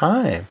at a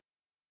time.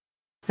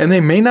 And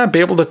they may not be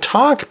able to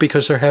talk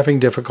because they're having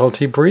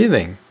difficulty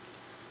breathing.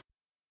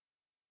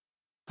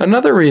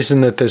 Another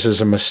reason that this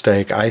is a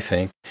mistake, I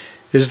think,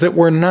 is that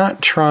we're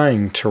not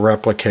trying to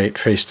replicate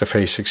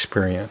face-to-face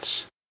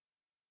experience.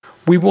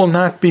 We will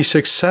not be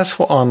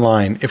successful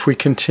online if we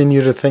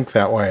continue to think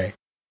that way.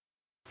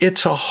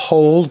 It's a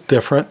whole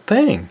different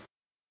thing.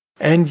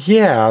 And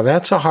yeah,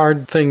 that's a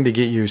hard thing to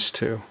get used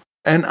to.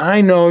 And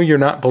I know you're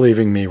not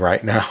believing me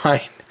right now.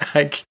 I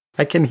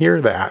can hear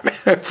that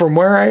from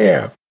where I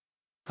am.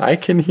 I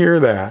can hear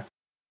that.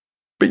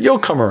 But you'll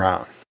come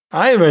around.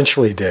 I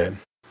eventually did.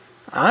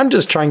 I'm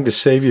just trying to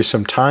save you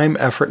some time,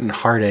 effort, and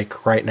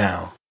heartache right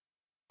now.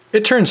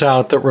 It turns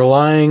out that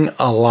relying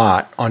a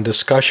lot on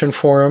discussion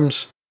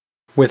forums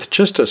with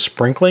just a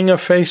sprinkling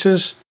of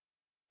faces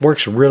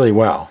works really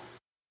well.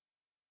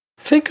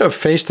 Think of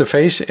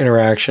face-to-face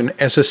interaction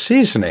as a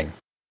seasoning,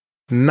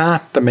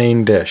 not the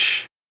main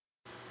dish.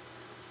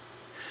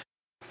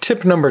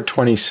 Tip number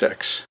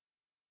 26.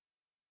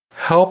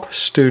 Help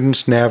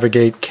students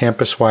navigate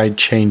campus-wide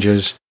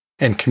changes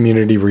and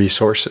community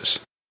resources.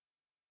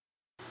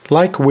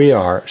 Like we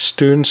are,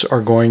 students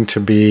are going to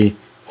be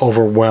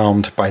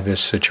overwhelmed by this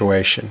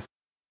situation.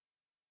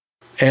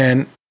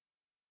 And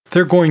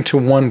they're going to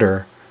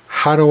wonder,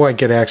 how do I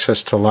get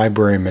access to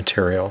library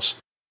materials?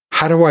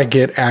 How do I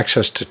get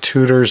access to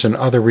tutors and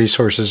other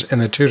resources in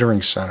the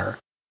tutoring center?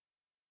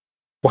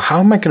 Well, how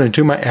am I going to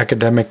do my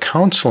academic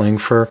counseling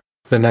for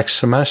the next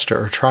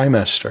semester or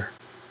trimester?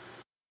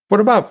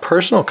 What about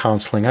personal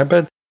counseling? I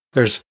bet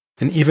there's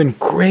an even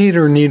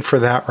greater need for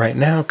that right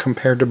now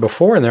compared to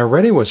before, and there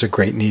already was a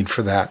great need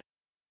for that.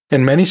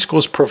 And many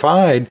schools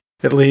provide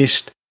at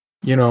least,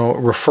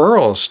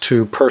 referrals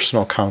to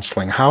personal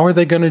counseling. How are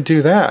they going to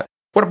do that?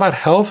 What about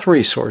health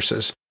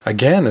resources?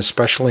 Again,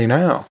 especially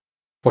now.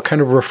 What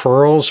kind of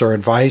referrals or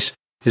advice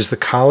is the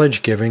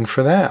college giving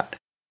for that?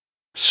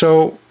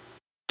 So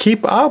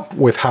keep up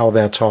with how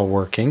that's all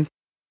working.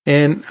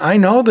 And I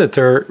know that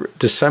they're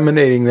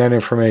disseminating that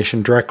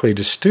information directly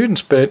to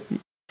students, but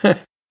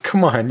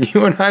come on,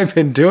 you and I have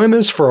been doing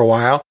this for a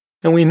while,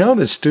 and we know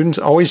that students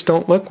always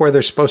don't look where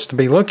they're supposed to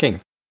be looking.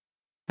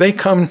 They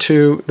come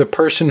to the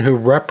person who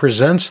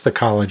represents the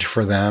college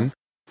for them,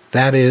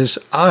 that is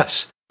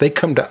us. They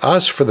come to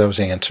us for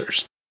those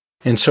answers.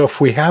 And so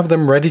if we have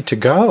them ready to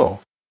go,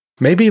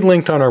 maybe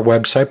linked on our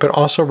website, but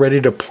also ready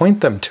to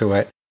point them to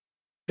it,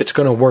 it's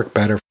going to work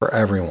better for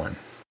everyone.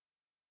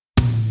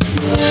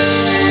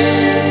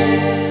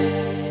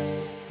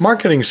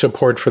 Marketing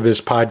support for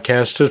this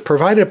podcast is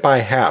provided by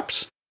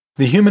HAPS,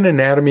 the Human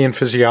Anatomy and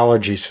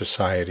Physiology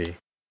Society,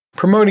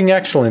 promoting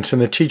excellence in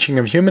the teaching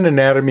of human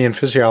anatomy and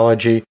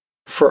physiology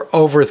for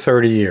over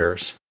 30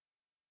 years.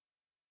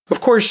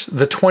 Of course,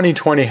 the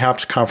 2020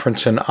 HAPS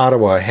conference in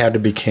Ottawa had to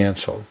be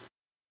canceled.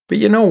 But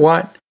you know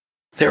what?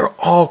 There are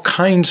all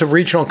kinds of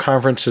regional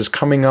conferences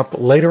coming up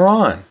later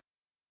on.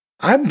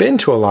 I've been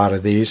to a lot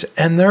of these,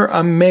 and they're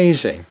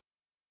amazing.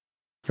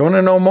 You want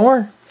to know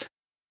more?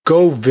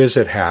 Go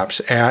visit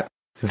HAPS at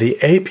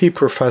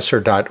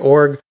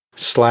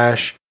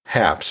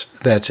theapprofessor.org/HAPS.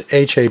 That's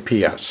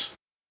HAPS.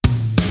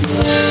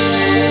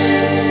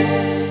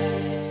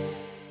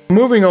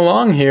 Moving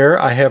along here,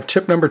 I have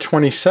tip number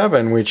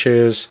 27, which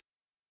is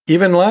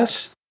even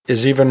less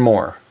is even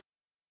more.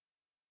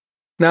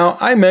 Now,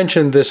 I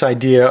mentioned this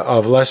idea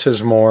of less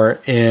is more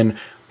in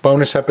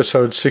bonus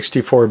episode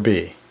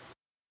 64B.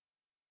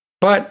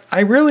 But I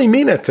really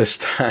mean it this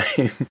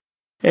time.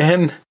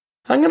 And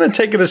I'm going to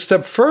take it a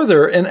step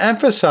further and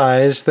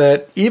emphasize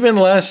that even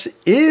less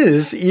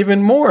is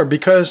even more,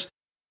 because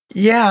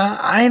Yeah,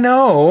 I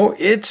know,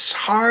 it's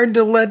hard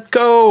to let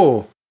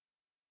go.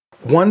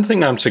 One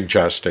thing I'm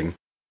suggesting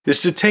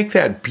is to take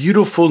that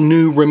beautiful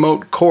new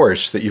remote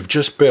course that you've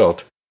just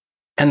built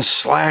and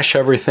slash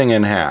everything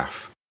in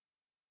half.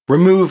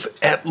 Remove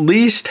at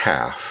least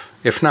half,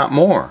 if not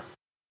more.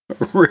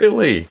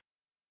 Really.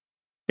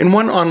 In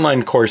one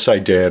online course I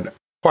did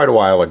quite a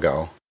while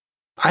ago,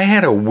 I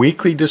had a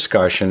weekly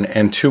discussion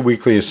and 2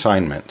 weekly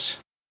assignments.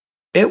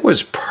 It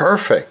was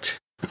perfect.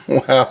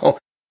 Well,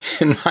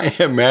 in my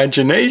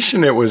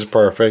imagination, it was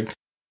perfect.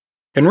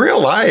 In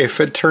real life,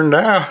 it turned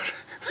out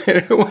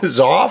that it was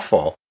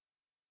awful.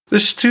 The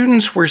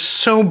students were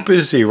so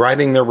busy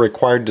writing their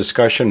required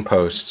discussion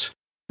posts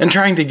and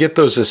trying to get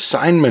those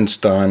assignments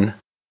done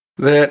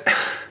that,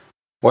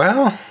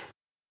 well,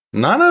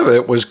 none of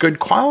it was good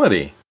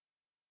quality.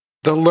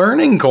 The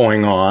learning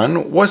going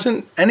on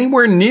wasn't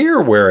anywhere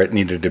near where it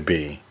needed to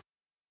be.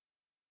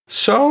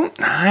 So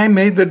I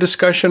made the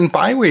discussion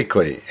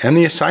bi-weekly and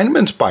the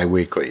assignments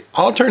bi-weekly,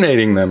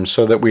 alternating them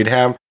so that we'd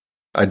have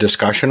a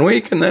discussion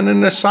week and then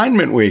an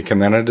assignment week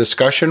and then a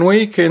discussion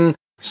week and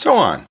so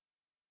on.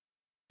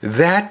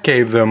 That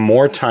gave them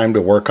more time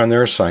to work on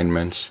their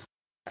assignments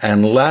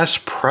and less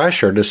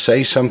pressure to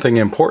say something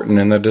important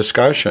in the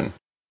discussion.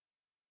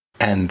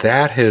 And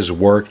that has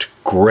worked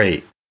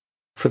great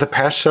for the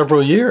past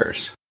several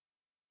years.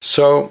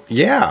 So,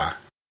 yeah,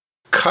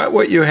 cut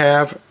what you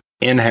have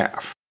in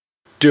half.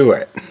 Do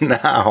it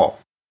now.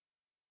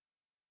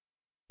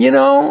 You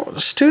know,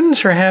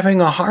 students are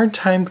having a hard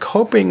time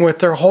coping with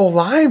their whole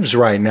lives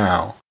right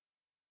now.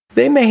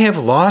 They may have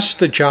lost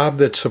the job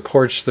that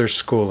supports their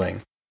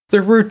schooling.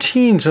 Their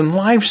routines and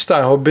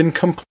lifestyle have been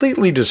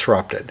completely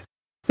disrupted.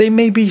 They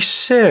may be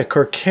sick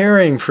or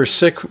caring for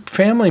sick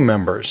family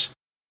members.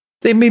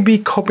 They may be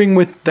coping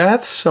with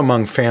deaths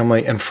among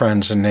family and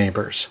friends and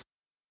neighbors.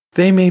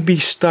 They may be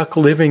stuck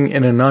living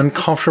in an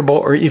uncomfortable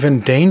or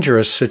even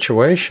dangerous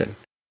situation.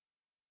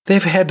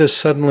 They've had to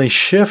suddenly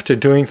shift to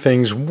doing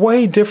things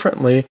way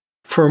differently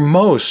for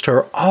most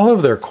or all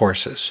of their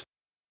courses.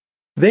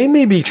 They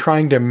may be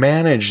trying to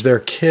manage their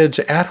kids'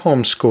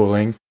 at-home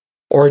schooling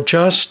or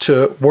adjust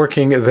to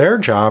working their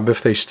job,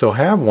 if they still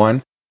have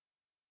one,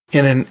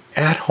 in an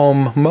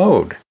at-home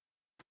mode.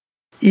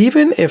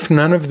 Even if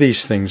none of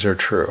these things are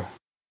true,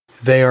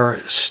 they are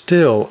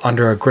still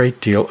under a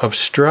great deal of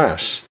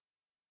stress.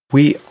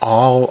 We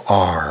all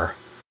are.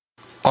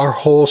 Our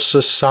whole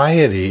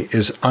society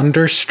is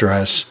under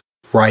stress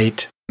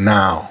right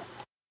now.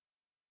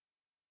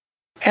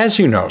 As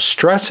you know,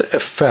 stress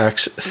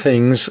affects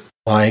things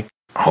like,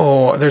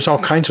 there's all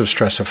kinds of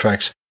stress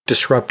effects: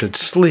 disrupted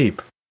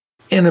sleep,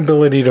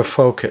 inability to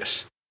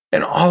focus,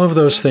 and all of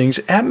those things.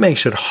 That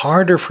makes it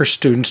harder for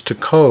students to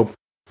cope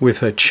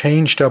with a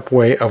changed up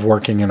way of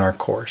working in our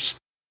course.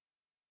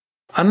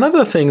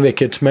 Another thing that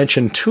gets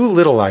mentioned too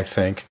little, I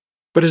think,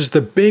 but is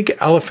the big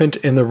elephant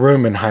in the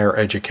room in higher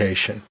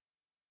education.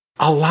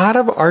 A lot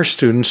of our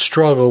students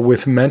struggle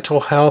with mental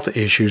health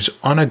issues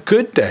on a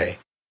good day.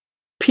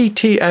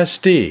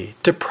 PTSD,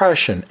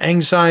 depression,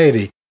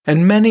 anxiety,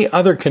 and many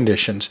other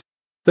conditions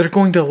that are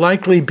going to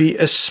likely be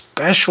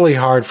especially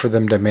hard for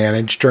them to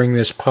manage during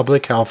this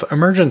public health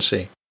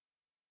emergency.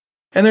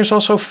 And there's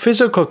also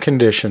physical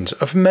conditions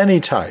of many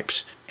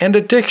types, and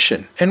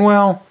addiction, and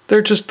there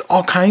are just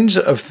all kinds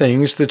of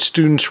things that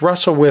students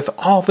wrestle with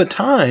all the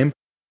time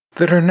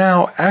that are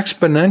now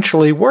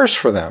exponentially worse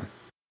for them.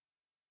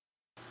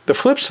 The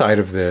flip side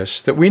of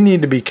this that we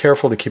need to be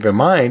careful to keep in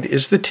mind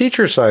is the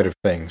teacher side of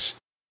things,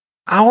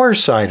 our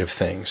side of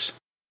things.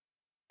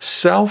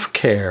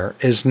 Self-care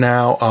is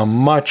now a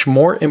much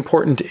more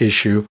important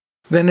issue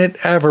than it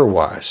ever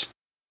was,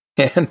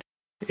 and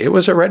it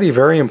was already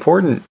very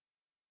important.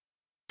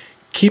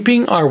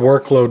 Keeping our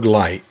workload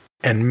light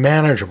and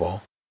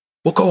manageable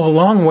will go a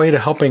long way to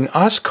helping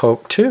us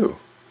cope too.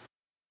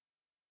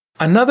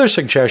 Another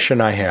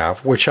suggestion I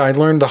have, which I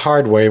learned the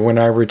hard way when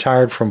I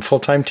retired from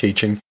full-time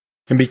teaching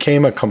and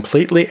became a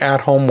completely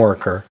at-home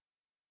worker,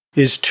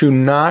 is to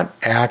not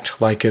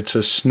act like it's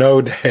a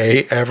snow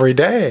day every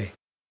day.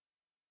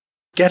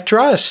 Get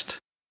dressed.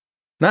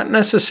 Not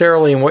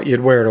necessarily in what you'd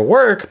wear to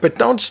work, but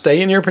don't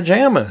stay in your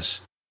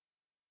pajamas.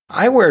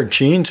 I wear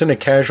jeans and a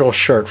casual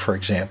shirt, for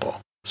example,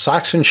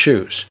 socks and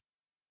shoes.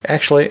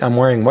 Actually, I'm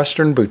wearing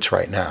Western boots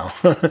right now.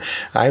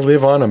 I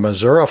live on a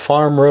Missouri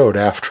farm road,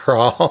 after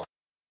all.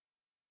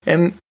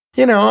 And,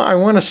 I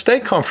want to stay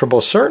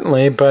comfortable,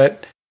 certainly,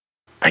 but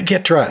I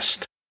get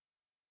dressed.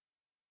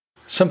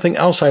 Something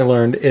else I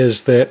learned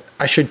is that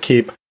I should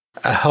keep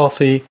a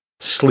healthy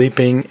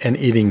sleeping and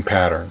eating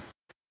pattern.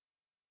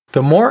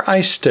 The more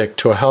I stick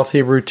to a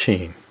healthy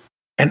routine,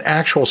 an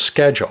actual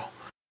schedule,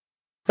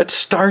 that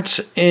starts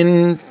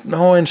in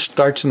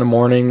the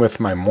morning with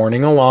my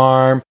morning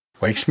alarm,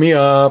 wakes me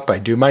up, I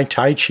do my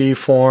Tai Chi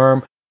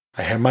form,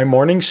 I have my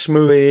morning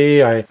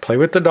smoothie, I play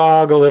with the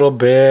dog a little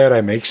bit, I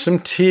make some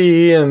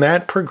tea, and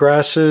that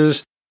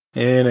progresses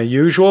in a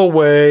usual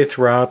way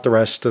throughout the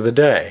rest of the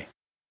day.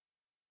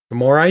 The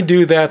more I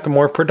do that, the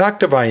more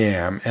productive I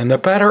am, and the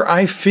better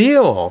I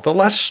feel, the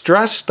less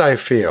stressed I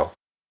feel.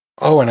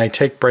 Oh, and I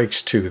take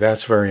breaks too.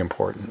 That's very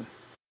important.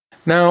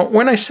 Now,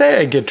 when I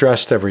say I get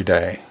dressed every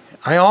day,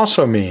 I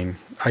also mean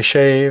I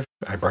shave,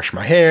 I brush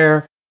my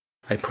hair,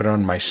 I put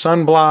on my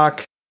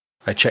sunblock,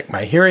 I check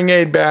my hearing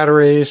aid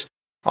batteries,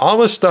 all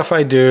the stuff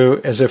I do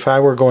as if I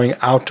were going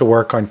out to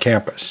work on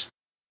campus.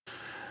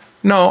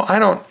 No, I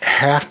don't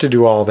have to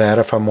do all that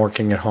if I'm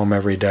working at home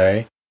every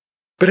day.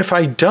 But if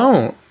I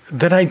don't,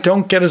 then I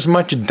don't get as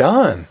much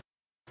done.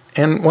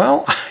 And,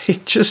 well, I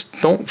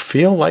just don't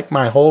feel like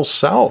my whole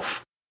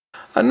self.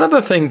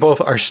 Another thing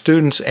both our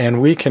students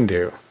and we can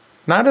do,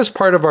 not as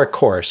part of our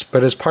course,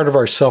 but as part of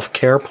our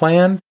self-care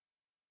plan,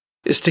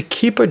 is to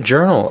keep a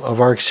journal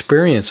of our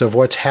experience of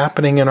what's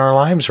happening in our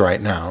lives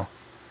right now.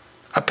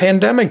 A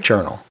pandemic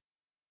journal.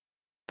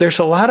 There's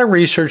a lot of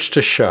research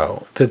to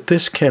show that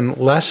this can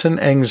lessen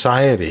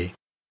anxiety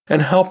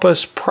and help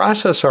us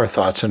process our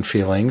thoughts and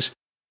feelings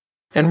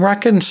and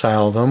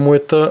reconcile them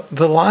with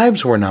the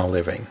lives we're now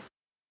living.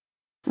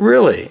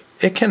 Really,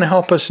 it can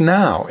help us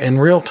now in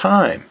real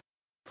time.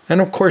 And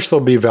of course, they'll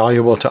be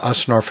valuable to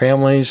us and our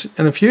families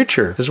in the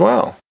future as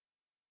well.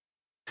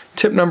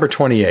 Tip number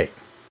 28.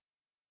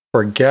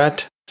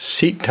 Forget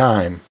seat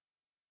time.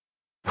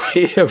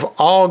 We have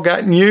all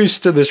gotten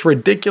used to this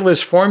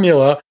ridiculous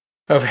formula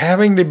of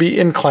having to be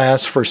in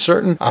class for a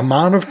certain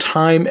amount of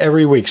time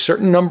every week,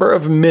 certain number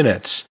of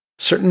minutes,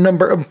 certain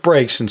number of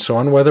breaks, and so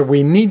on, whether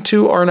we need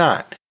to or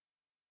not.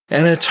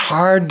 And it's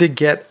hard to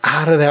get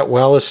out of that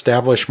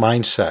well-established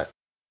mindset.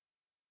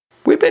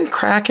 We've been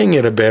cracking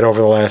it a bit over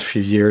the last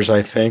few years,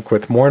 I think,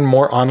 with more and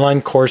more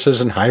online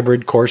courses and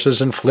hybrid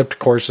courses and flipped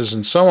courses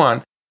and so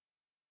on.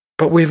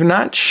 But we've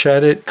not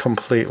shed it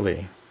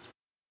completely.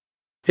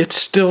 It's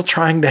still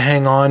trying to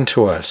hang on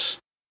to us,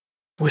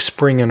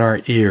 whispering in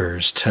our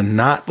ears to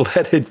not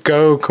let it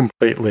go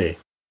completely.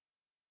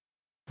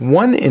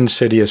 One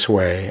insidious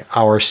way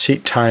our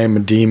seat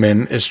time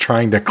demon is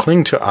trying to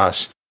cling to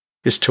us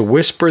is to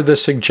whisper the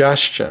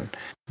suggestion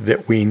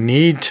that we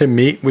need to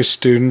meet with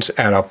students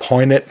at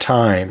appointed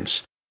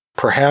times,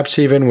 perhaps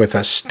even with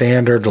a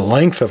standard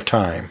length of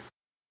time.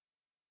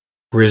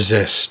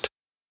 Resist.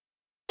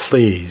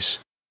 Please,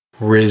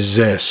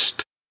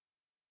 resist.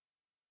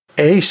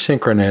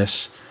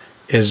 Asynchronous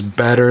is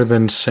better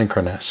than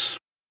synchronous.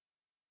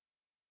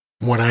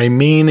 What I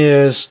mean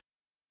is,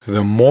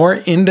 the more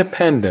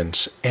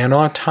independence and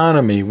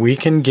autonomy we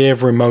can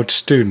give remote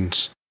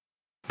students,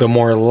 the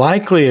more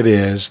likely it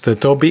is that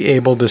they'll be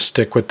able to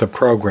stick with the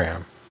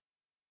program.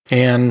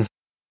 And,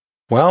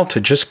 well, to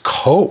just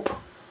cope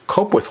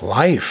with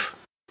life.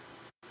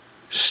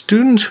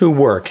 Students who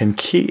work in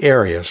key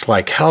areas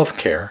like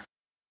healthcare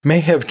may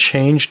have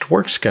changed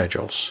work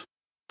schedules.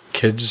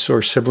 Kids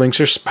or siblings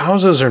or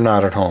spouses are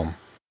not at home.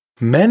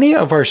 Many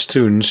of our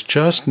students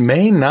just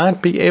may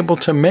not be able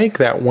to make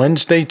that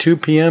Wednesday 2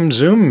 p.m.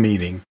 Zoom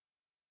meeting.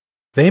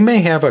 They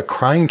may have a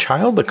crying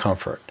child to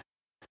comfort.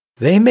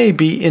 They may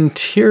be in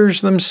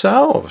tears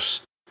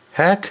themselves.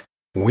 Heck,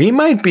 we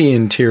might be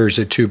in tears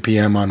at 2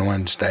 p.m. on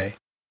Wednesday.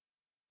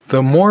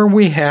 The more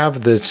we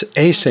have that's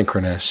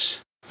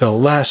asynchronous, the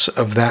less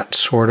of that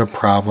sort of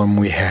problem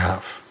we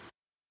have.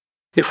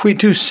 If we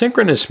do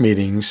synchronous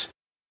meetings,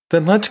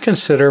 then let's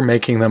consider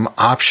making them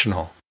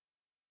optional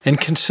and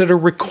consider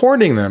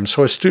recording them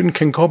so a student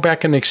can go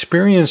back and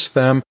experience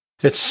them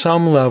at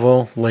some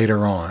level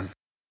later on.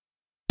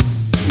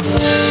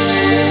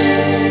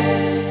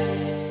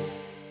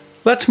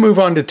 Let's move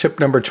on to tip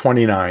number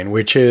 29,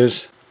 which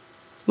is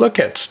look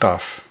at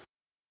stuff.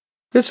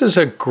 This is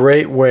a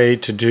great way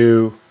to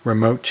do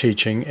remote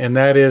teaching, and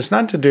that is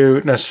not to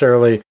do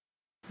necessarily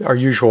our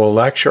usual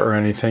lecture or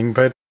anything,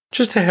 but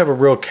just to have a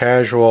real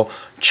casual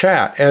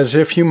chat, as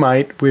if you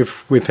might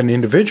with an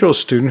individual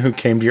student who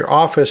came to your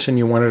office and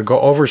you wanted to go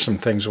over some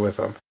things with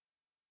them.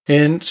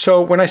 And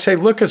so when I say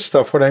look at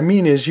stuff, what I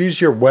mean is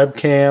use your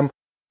webcam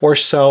or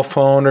cell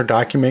phone or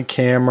document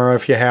camera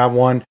if you have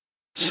one,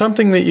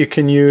 something that you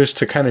can use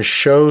to kind of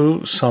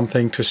show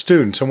something to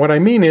students. And what I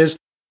mean is,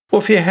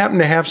 well, if you happen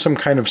to have some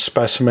kind of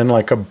specimen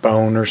like a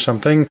bone or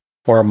something,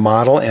 or a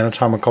model,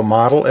 anatomical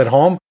model at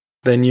home,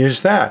 then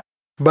use that.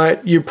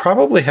 But you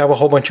probably have a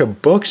whole bunch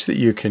of books that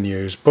you can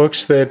use,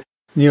 books that,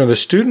 the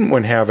student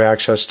wouldn't have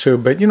access to,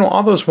 but,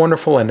 all those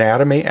wonderful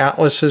anatomy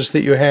atlases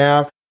that you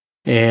have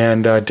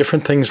and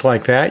different things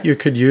like that you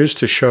could use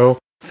to show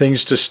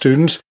things to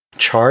students.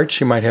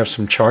 Charts, you might have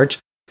some charts.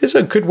 This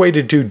is a good way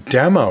to do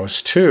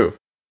demos, too.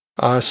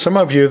 Some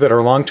of you that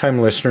are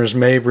longtime listeners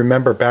may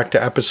remember back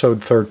to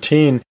episode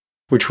 13,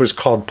 which was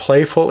called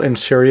Playful and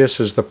Serious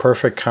is the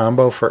Perfect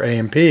Combo for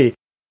A&P.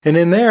 And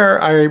in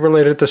there, I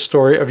related the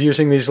story of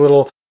using these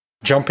little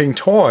jumping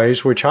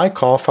toys, which I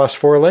call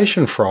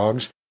phosphorylation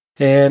frogs.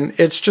 And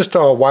it's just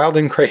a wild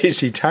and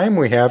crazy time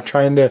we have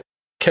trying to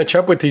catch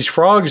up with these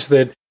frogs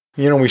that,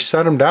 we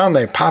set them down,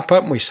 they pop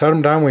up, and we set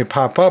them down, we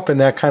pop up. And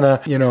that kind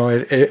of,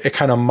 it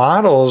kind of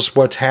models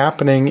what's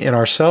happening in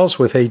our cells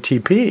with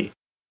ATP.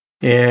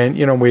 And,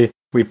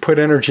 we put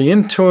energy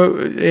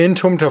into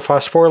them to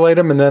phosphorylate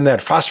them, and then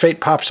that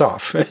phosphate pops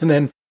off. And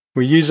then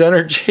we use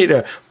energy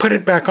to put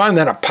it back on,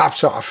 then it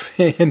pops off.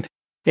 And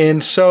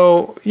And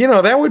so,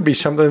 that would be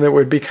something that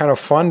would be kind of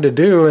fun to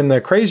do. And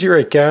the crazier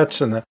it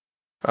gets and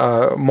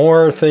the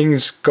more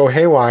things go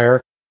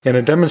haywire in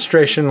a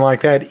demonstration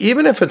like that,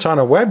 even if it's on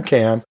a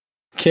webcam,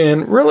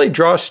 can really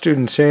draw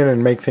students in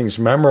and make things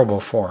memorable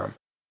for them.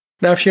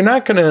 Now, if you're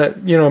not going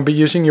to, be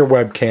using your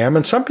webcam,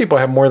 and some people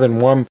have more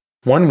than one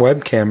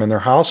webcam in their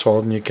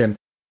household, and you can,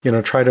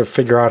 try to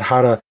figure out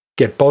how to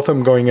get both of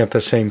them going at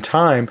the same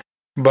time.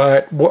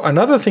 But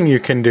another thing you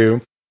can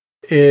do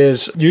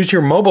is use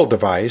your mobile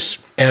device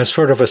as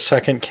sort of a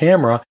second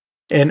camera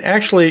and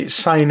actually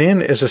sign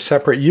in as a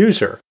separate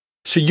user.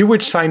 So you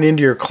would sign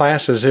into your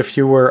class as if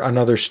you were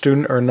another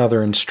student or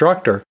another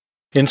instructor.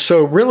 And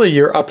so really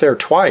you're up there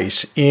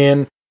twice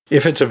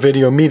if it's a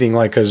video meeting,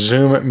 like a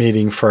Zoom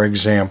meeting, for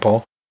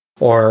example,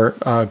 or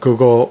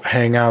Google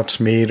Hangouts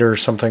Meet or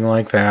something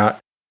like that.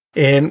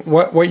 And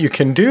what you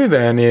can do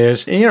then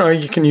is,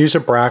 you can use a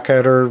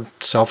bracket or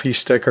selfie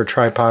stick or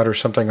tripod or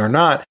something or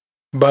not.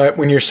 But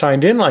when you're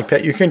signed in like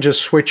that, you can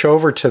just switch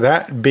over to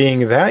that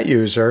being that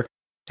user,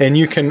 and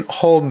you can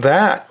hold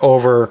that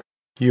over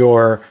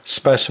your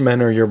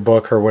specimen or your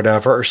book or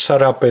whatever, or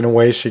set up in a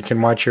way so you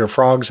can watch your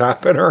frogs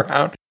hopping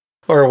around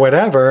or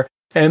whatever,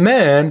 and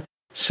then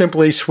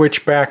simply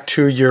switch back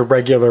to your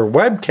regular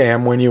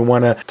webcam when you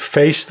want to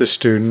face the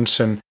students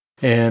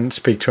and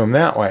speak to them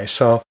that way.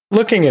 So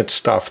looking at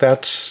stuff,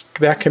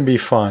 that can be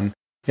fun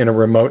in a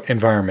remote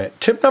environment.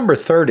 Tip number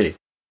 30.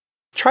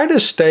 Try to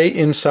stay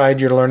inside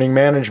your learning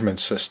management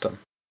system.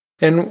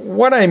 And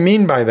what I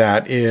mean by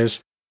that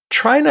is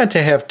try not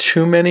to have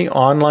too many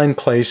online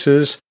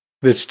places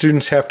that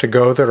students have to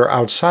go that are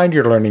outside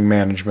your learning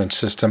management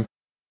system.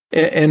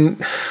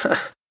 And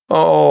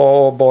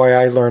oh boy,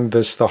 I learned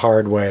this the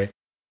hard way.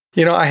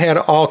 I had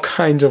all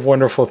kinds of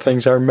wonderful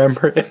things. I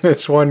remember in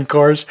this one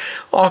course,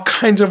 all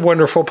kinds of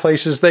wonderful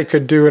places they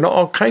could do and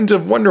all kinds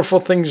of wonderful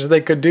things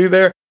they could do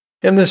there.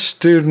 And the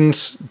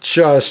students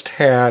just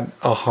had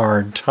a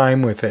hard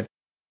time with it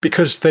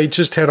because they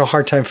just had a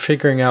hard time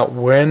figuring out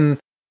when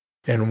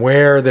and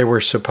where they were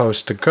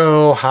supposed to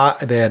go.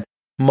 They had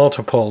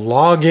multiple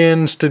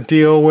logins to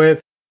deal with,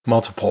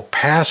 multiple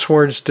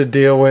passwords to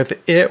deal with.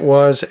 It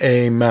was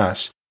a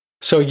mess.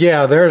 So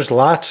yeah, there's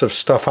lots of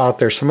stuff out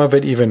there, some of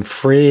it even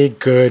free,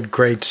 good,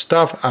 great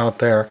stuff out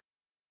there.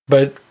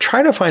 But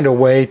try to find a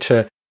way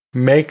to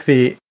make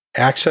the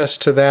access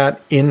to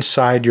that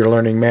inside your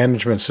learning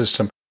management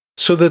system,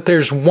 so that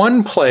there's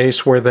one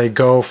place where they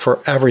go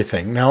for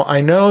everything. Now,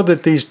 I know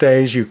that these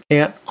days you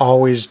can't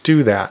always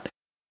do that,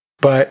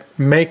 but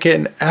make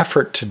an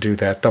effort to do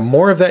that. The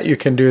more of that you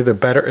can do, the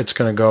better it's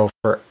going to go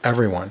for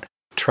everyone.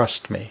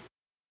 Trust me.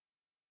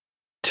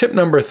 Tip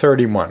number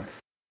 31.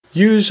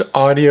 Use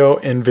audio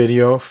and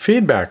video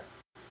feedback.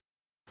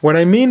 What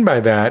I mean by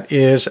that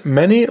is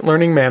many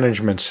learning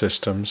management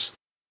systems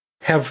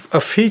have a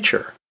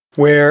feature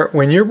where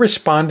when you're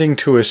responding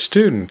to a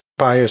student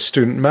by a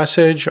student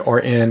message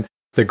or in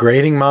the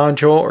grading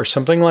module or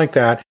something like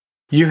that,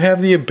 you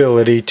have the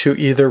ability to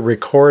either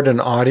record an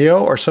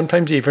audio or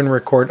sometimes even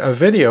record a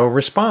video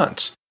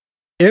response.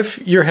 If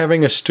you're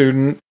having a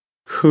student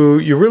who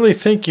you really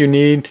think you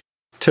need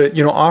to,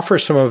 offer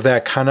some of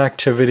that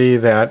connectivity,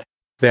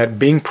 that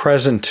being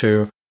present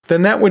to,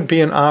 then that would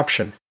be an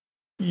option.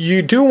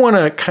 You do want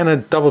to kind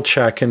of double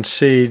check and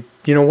see,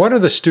 what are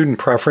the student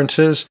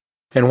preferences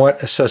and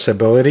what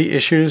accessibility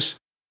issues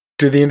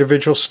do the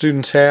individual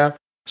students have?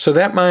 So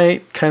that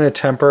might kind of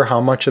temper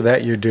how much of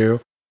that you do.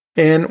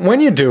 And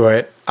when you do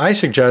it, I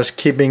suggest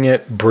keeping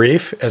it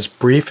brief as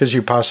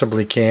you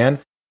possibly can,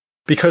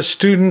 because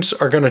students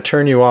are going to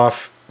turn you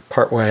off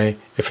partway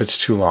if it's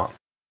too long.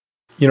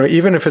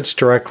 Even if it's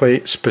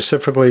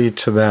specifically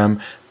to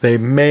them, they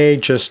may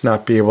just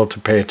not be able to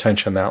pay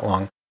attention that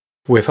long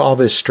with all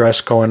this stress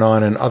going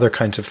on and other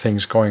kinds of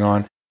things going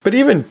on. But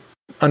even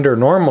under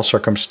normal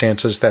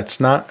circumstances,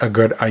 that's not a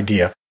good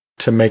idea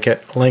to make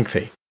it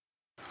lengthy.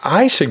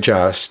 I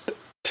suggest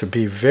to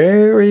be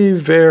very,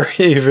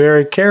 very,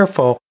 very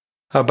careful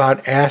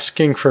about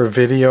asking for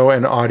video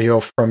and audio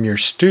from your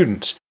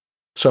students.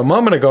 So a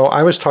moment ago,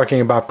 I was talking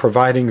about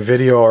providing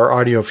video or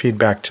audio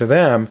feedback to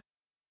them,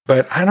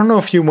 but I don't know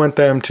if you want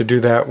them to do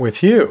that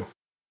with you.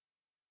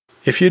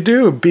 If you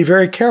do, be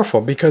very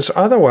careful, because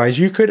otherwise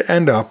you could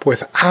end up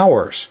with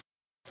hours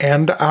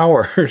and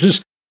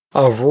hours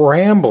of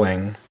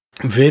rambling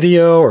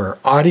video or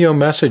audio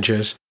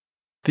messages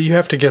that you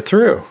have to get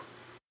through.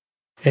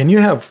 And you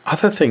have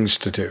other things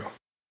to do.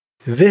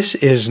 This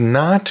is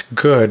not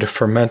good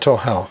for mental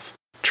health.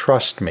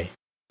 Trust me.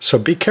 So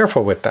be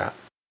careful with that.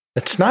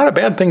 It's not a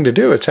bad thing to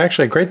do. It's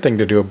actually a great thing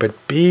to do,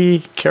 but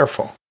be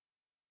careful.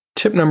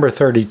 Tip number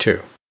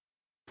 32.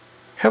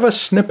 Have a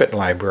snippet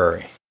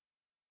library.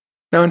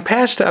 Now, in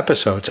past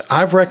episodes,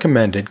 I've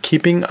recommended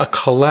keeping a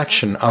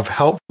collection of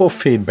helpful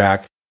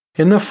feedback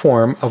in the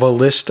form of a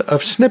list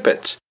of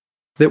snippets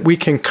that we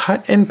can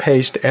cut and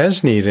paste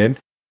as needed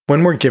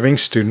when we're giving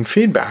student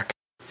feedback.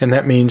 And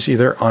that means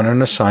either on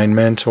an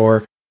assignment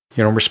or,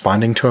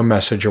 responding to a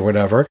message or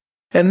whatever.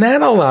 And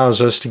that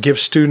allows us to give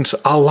students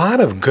a lot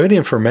of good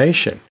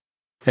information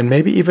and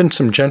maybe even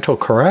some gentle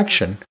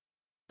correction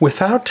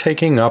without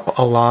taking up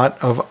a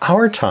lot of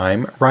our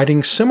time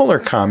writing similar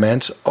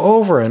comments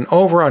over and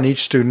over on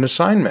each student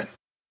assignment.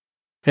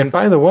 And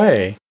by the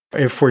way,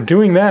 if we're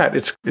doing that,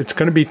 it's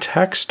going to be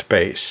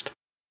text-based.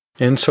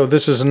 And so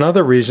this is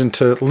another reason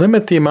to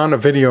limit the amount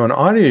of video and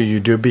audio you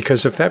do,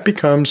 because if that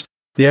becomes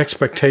the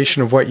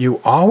expectation of what you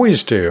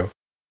always do,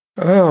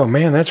 oh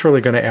man, that's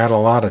really going to add a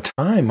lot of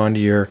time onto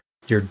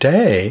your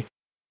day,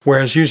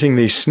 whereas using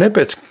these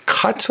snippets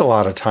cuts a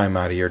lot of time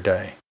out of your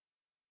day.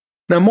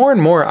 Now, more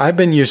and more, I've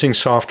been using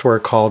software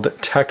called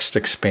Text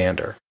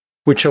Expander,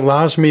 which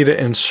allows me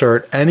to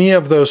insert any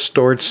of those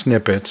stored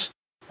snippets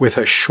with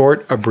a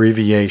short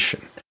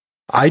abbreviation.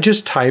 I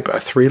just type a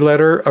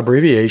 3-letter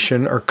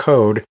abbreviation or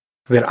code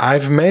that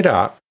I've made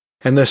up,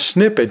 and the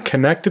snippet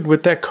connected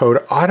with that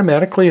code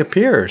automatically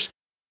appears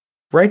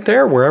right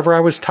there wherever I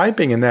was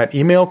typing in that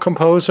email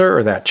composer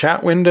or that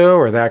chat window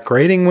or that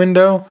grading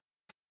window.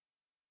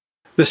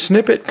 The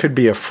snippet could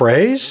be a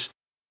phrase,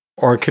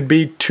 or it could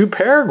be 2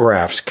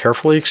 paragraphs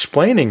carefully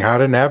explaining how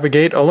to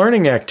navigate a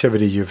learning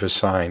activity you've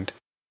assigned.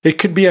 It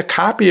could be a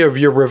copy of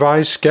your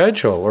revised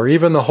schedule or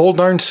even the whole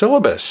darn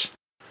syllabus.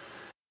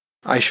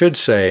 I should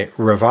say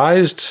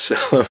revised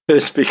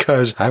syllabus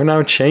because I've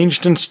now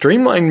changed and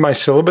streamlined my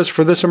syllabus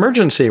for this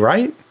emergency,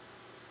 right?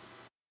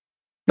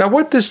 Now,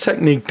 what this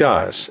technique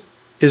does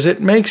is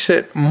it makes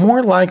it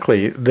more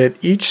likely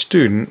that each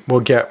student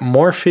will get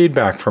more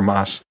feedback from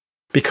us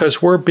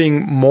because we're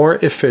being more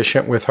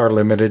efficient with our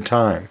limited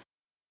time.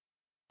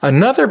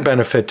 Another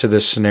benefit to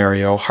this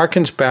scenario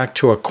harkens back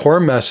to a core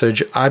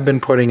message I've been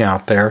putting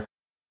out there,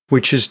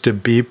 which is to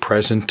be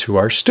present to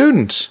our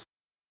students.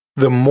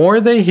 The more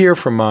they hear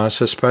from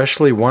us,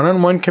 especially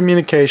one-on-one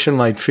communication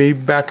like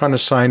feedback on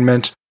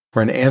assignments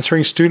or in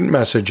answering student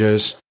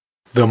messages,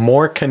 the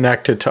more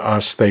connected to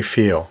us they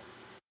feel.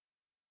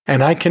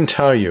 And I can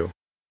tell you,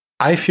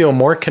 I feel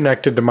more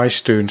connected to my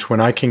students when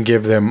I can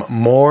give them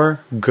more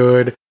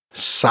good,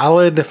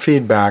 solid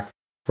feedback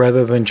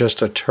rather than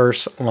just a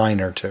terse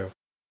line or two.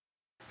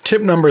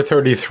 Tip number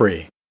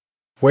 33,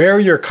 wear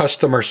your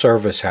customer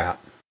service hat.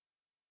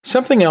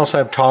 Something else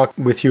I've talked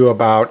with you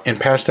about in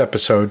past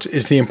episodes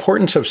is the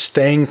importance of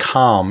staying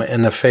calm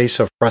in the face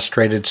of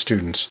frustrated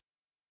students.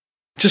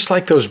 Just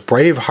like those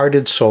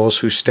brave-hearted souls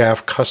who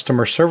staff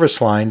customer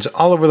service lines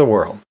all over the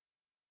world.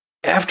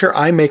 After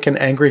I make an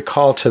angry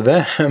call to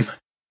them,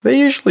 they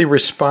usually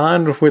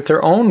respond with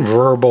their own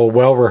verbal,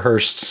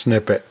 well-rehearsed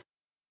snippet.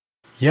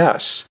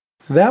 Yes,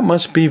 that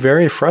must be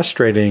very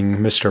frustrating,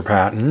 Mr.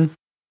 Patton.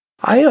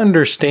 I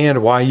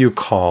understand why you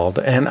called,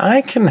 and I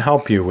can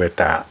help you with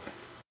that.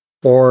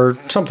 Or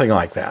something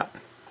like that.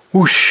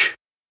 Whoosh!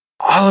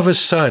 All of a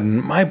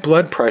sudden, my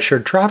blood pressure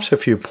drops a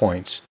few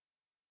points.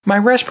 My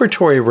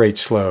respiratory rate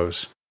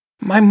slows.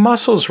 My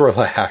muscles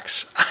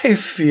relax. I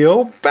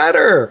feel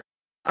better.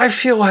 I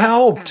feel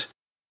helped.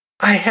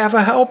 I have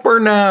a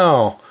helper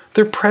now.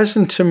 They're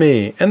present to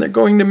me, and they're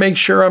going to make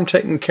sure I'm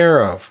taken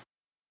care of.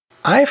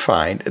 I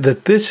find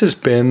that this has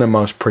been the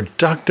most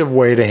productive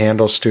way to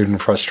handle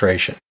student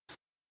frustration.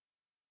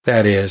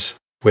 That is,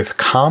 with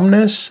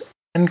calmness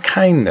and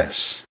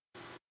kindness.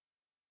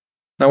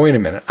 Now, wait a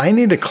minute. I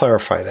need to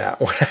clarify that.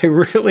 What I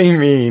really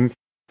mean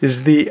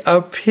is the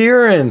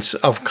appearance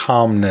of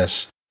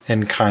calmness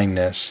and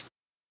kindness.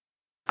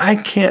 I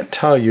can't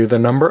tell you the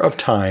number of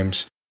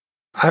times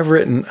I've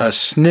written a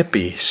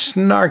snippy,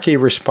 snarky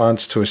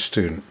response to a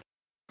student.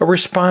 A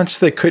response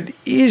that could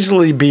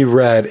easily be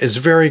read as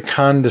very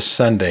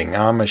condescending,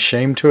 I'm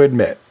ashamed to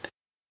admit.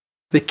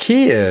 The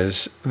key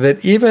is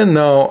that even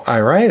though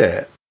I write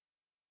it,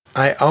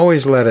 I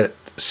always let it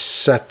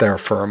sit there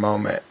for a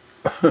moment,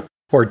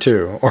 or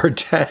 2, or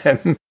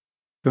 10.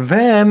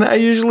 Then I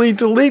usually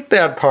delete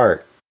that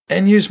part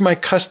and use my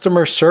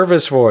customer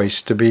service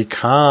voice to be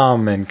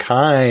calm and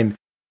kind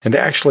and to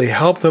actually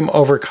help them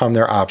overcome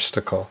their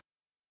obstacle.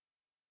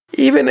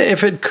 Even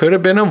if it could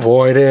have been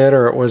avoided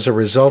or it was a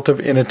result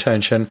of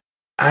inattention,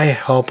 I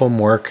help them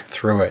work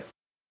through it.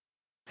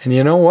 And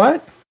you know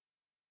what?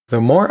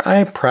 The more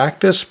I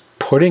practice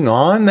putting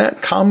on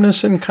that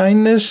calmness and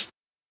kindness,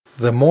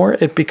 the more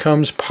it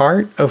becomes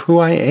part of who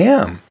I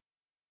am.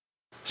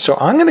 So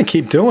I'm going to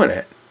keep doing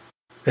it.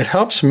 It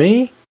helps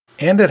me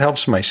and it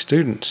helps my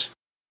students.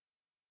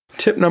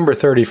 Tip number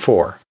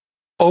 34,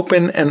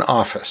 open an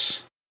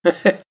office.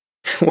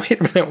 Wait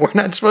a minute, we're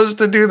not supposed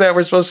to do that.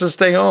 We're supposed to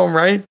stay home,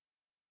 right?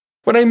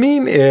 What I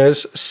mean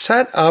is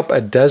set up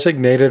a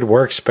designated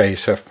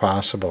workspace if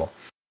possible,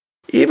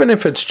 even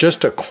if it's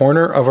just a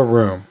corner of a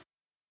room.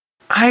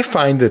 I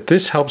find that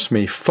this helps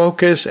me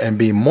focus and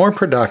be more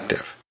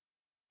productive.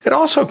 It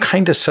also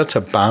kind of sets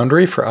a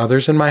boundary for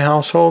others in my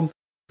household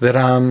that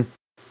I'm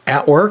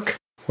at work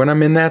when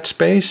I'm in that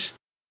space.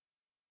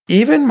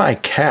 Even my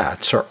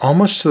cats are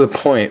almost to the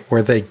point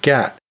where they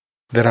get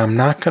that I'm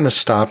not going to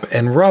stop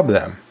and rub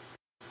them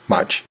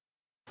much.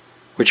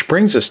 Which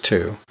brings us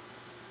to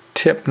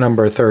tip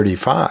number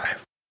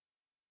 35.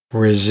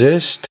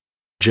 Resist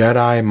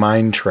Jedi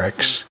mind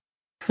tricks.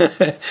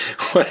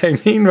 What I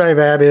mean by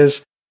that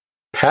is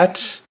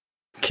pets,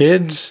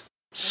 kids,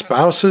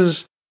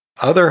 spouses,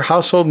 other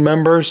household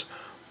members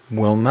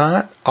will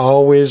not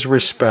always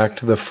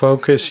respect the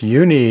focus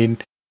you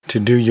need to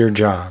do your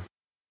job.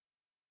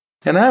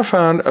 And I've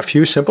found a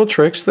few simple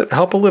tricks that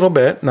help a little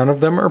bit. None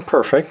of them are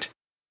perfect,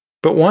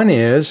 but one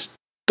is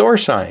door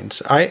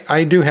signs.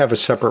 I do have a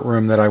separate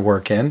room that I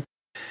work in,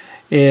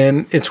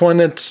 and it's one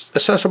that's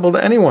accessible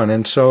to anyone.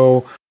 And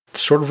so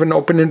it's sort of an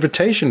open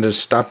invitation to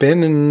stop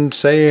in and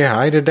say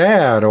hi to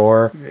Dad,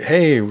 or,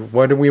 hey,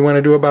 what do we want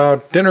to do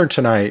about dinner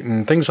tonight,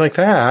 and things like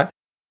that.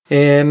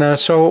 And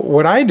so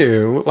what I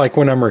do, like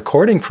when I'm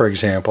recording, for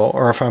example,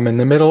 or if I'm in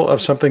the middle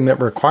of something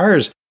that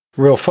requires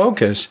real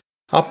focus,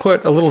 I'll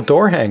put a little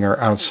door hanger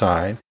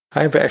outside.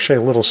 I have actually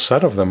a little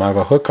set of them. I have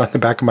a hook on the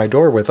back of my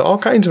door with all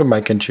kinds of them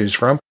I can choose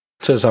from.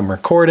 It says I'm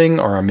recording,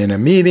 or I'm in a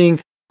meeting,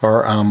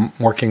 or I'm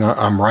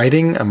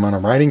writing, I'm on a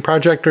writing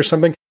project or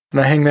something, and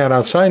I hang that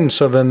outside, and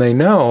so then they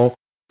know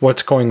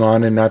what's going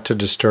on and not to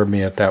disturb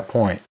me at that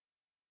point.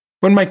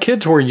 When my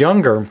kids were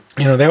younger,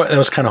 that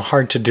was kind of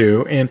hard to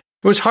do, and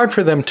it was hard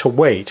for them to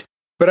wait.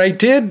 But I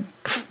did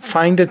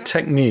find a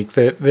technique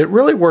that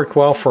really worked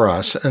well for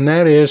us, and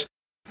that is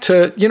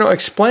to,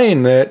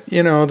 explain that,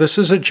 this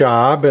is a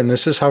job and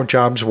this is how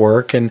jobs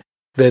work, and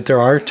that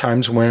there are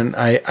times when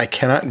I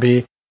cannot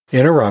be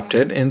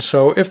interrupted. And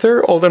so if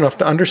they're old enough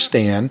to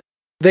understand,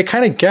 they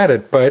kind of get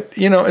it, but,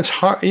 it's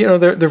hard,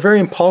 they're very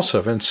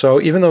impulsive. And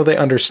so even though they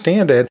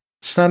understand it,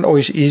 it's not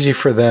always easy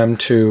for them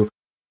to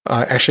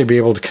actually be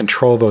able to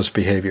control those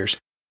behaviors.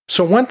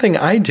 So one thing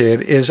I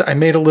did is I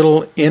made a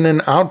little in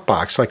and out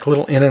box, like a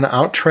little in and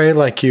out tray,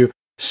 like you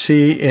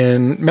see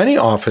in many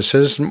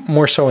offices,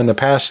 more so in the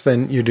past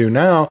than you do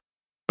now,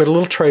 but a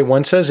little tray,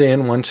 one says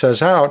in, one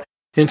says out.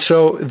 And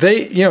so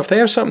they, if they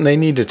have something they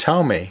need to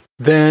tell me,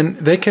 then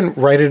they can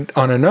write it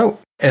on a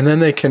note, and then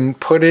they can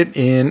put it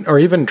in, or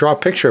even draw a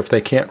picture if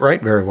they can't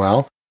write very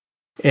well,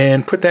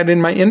 and put that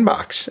in my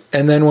inbox.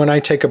 And then when I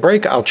take a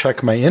break, I'll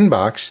check my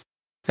inbox,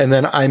 and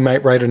then I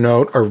might write a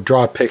note or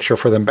draw a picture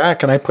for them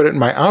back, and I put it in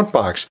my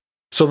outbox.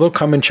 So they'll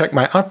come and check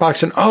my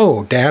outbox, and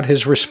oh, Dad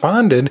has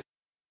responded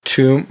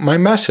to my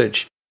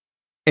message.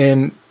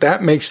 And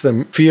that makes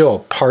them feel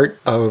part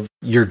of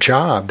your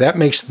job. That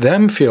makes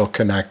them feel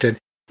connected,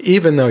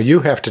 even though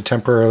you have to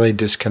temporarily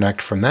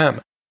disconnect from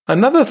them.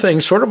 Another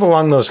thing sort of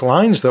along those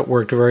lines that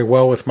worked very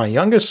well with my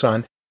youngest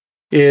son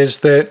is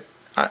that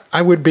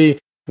I would be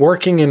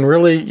working and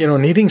really,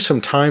 needing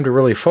some time to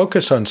really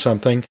focus on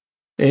something,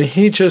 and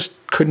he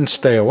just couldn't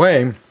stay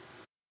away.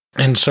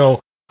 And so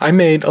I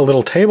made a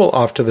little table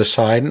off to the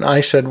side, and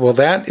I said, well,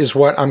 that is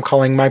what I'm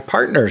calling my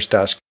partner's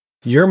desk.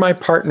 You're my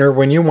partner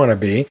when you want to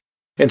be,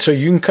 and so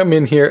you can come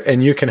in here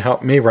and you can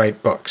help me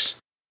write books.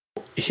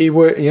 He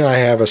would, I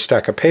have a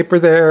stack of paper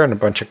there and a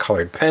bunch of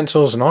colored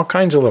pencils and all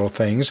kinds of little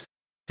things.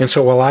 And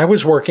so while I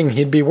was working,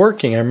 he'd be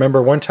working. I remember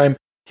one time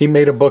he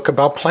made a book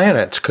about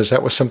planets because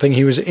that was something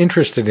he was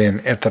interested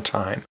in at the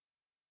time.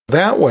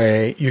 That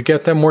way, you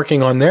get them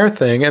working on their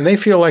thing, and they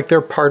feel like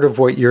they're part of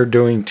what you're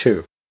doing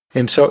too.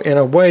 And so in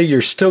a way,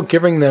 you're still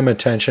giving them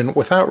attention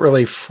without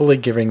really fully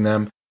giving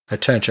them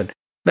attention.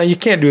 Now, you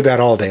can't do that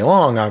all day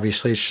long,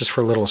 obviously. It's just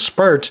for little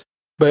spurts.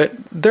 But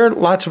there are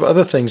lots of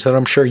other things that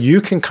I'm sure you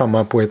can come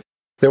up with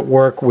that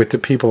work with the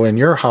people in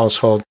your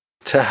household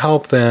to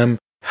help them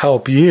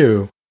help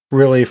you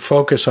really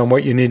focus on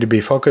what you need to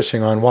be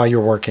focusing on while you're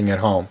working at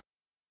home.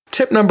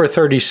 Tip number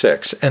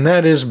 36, and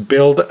that is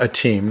build a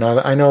team. Now,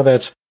 I know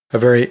that's a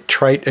very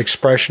trite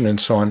expression and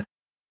so on,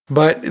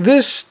 but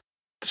this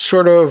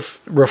sort of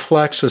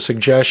reflects a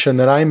suggestion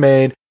that I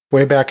made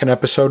way back in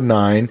episode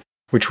 9,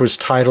 which was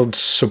titled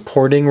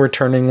Supporting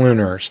Returning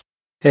Learners.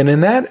 And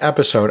in that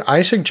episode,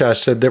 I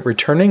suggested that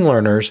returning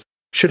learners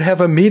should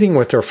have a meeting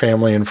with their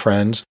family and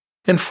friends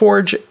and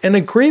forge an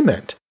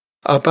agreement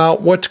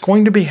about what's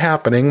going to be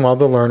happening while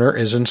the learner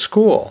is in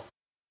school.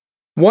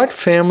 What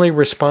family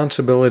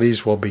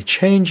responsibilities will be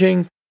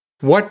changing?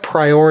 What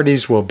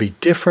priorities will be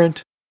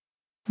different?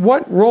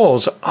 What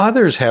roles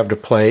others have to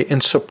play in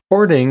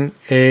supporting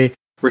a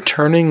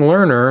returning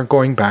learner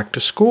going back to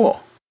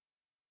school?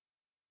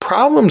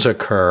 Problems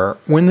occur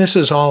when this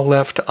is all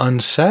left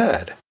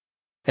unsaid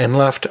and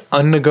left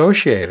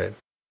unnegotiated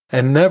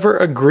and never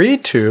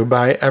agreed to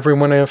by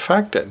everyone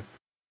affected.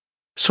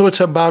 So it's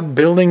about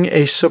building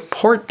a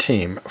support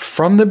team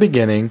from the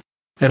beginning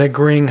and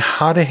agreeing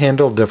how to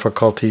handle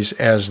difficulties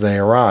as they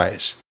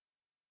arise.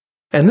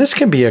 And this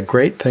can be a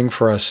great thing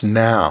for us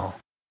now,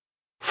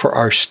 for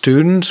our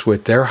students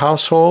with their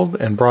household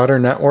and broader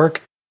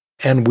network,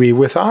 and we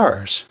with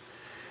ours.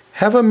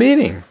 Have a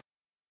meeting,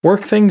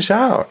 work things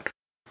out,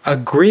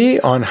 agree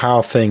on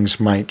how things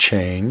might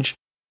change,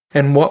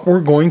 and what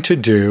we're going to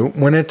do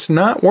when it's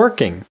not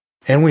working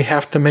and we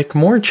have to make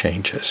more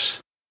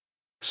changes.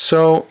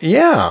 So,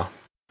 yeah,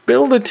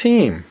 build a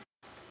team.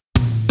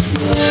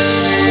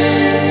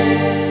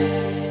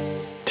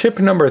 Tip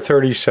number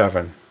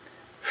 37,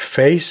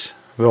 face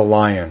the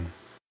lion.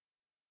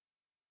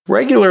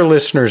 Regular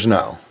listeners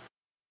know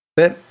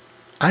that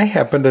I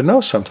happen to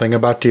know something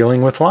about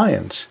dealing with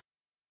lions.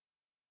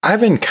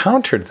 I've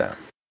encountered them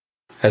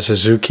as a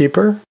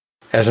zookeeper,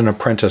 as an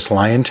apprentice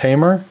lion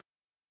tamer,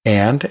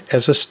 and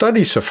as a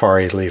study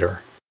safari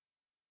leader.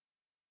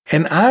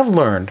 And I've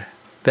learned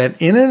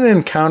that in an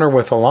encounter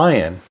with a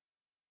lion,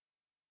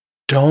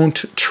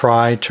 don't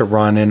try to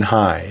run and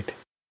hide.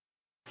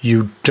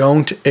 You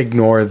don't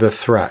ignore the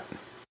threat.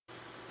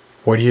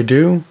 What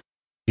do?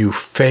 You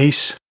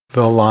face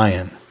the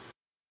lion.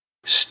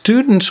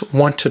 Students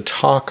want to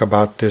talk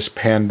about this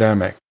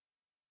pandemic.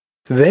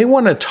 They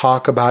want to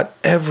talk about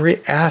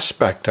every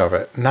aspect of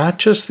it, not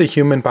just the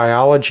human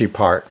biology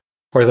part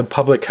or the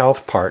public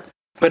health part,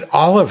 but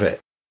all of it.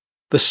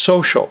 The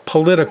social,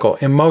 political,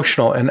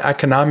 emotional, and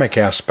economic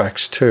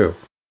aspects too.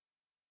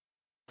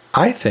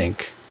 I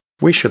think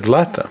we should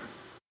let them.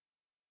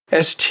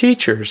 As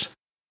teachers,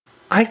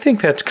 I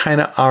think that's kind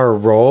of our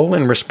role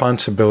and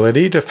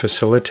responsibility to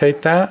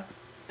facilitate that.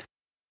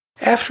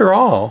 After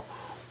all,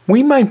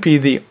 we might be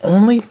the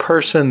only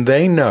person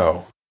they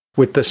know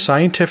with the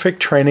scientific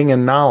training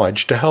and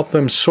knowledge to help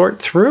them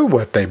sort through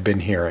what they've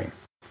been hearing.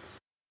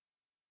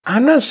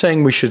 I'm not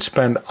saying we should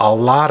spend a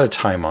lot of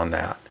time on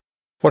that.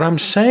 What I'm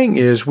saying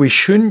is we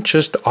shouldn't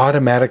just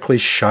automatically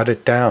shut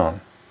it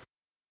down.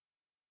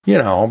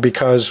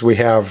 Because we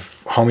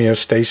have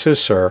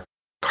homeostasis or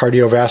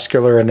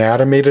cardiovascular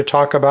anatomy to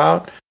talk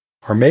about,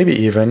 or maybe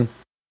even,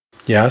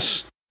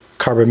 yes,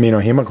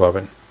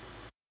 carbaminohemoglobin.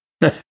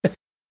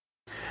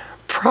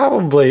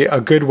 Probably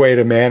a good way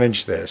to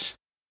manage this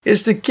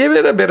is to give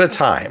it a bit of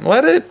time.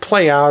 Let it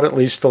play out at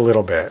least a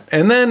little bit,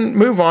 and then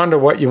move on to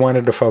what you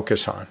wanted to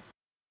focus on.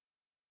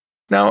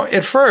 Now,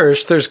 at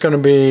first, there's going to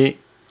be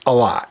a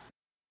lot.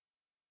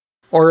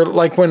 Or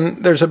like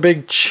when there's a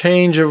big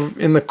change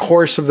in the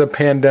course of the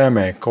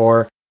pandemic,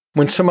 or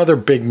when some other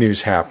big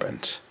news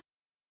happens.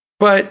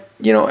 But,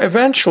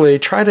 eventually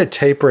try to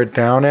taper it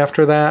down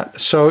after that,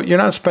 so you're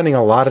not spending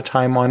a lot of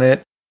time on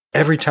it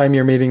every time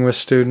you're meeting with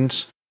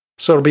students.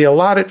 So it'll be a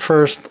lot at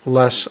first,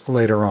 less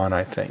later on,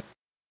 I think.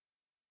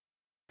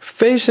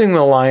 Facing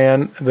the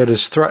lion that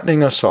is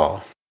threatening us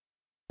all,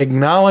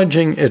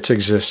 acknowledging its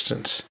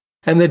existence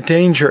and the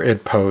danger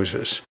it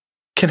poses,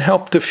 can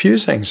help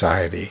diffuse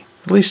anxiety,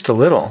 at least a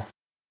little,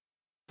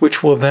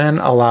 which will then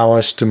allow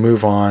us to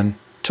move on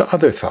to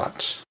other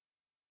thoughts.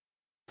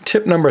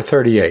 Tip number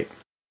 38,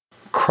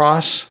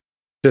 cross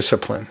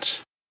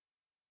disciplines.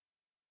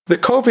 The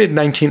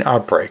COVID-19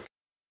 outbreak,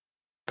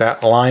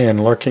 that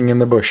lion lurking in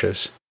the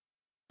bushes,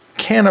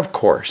 can, of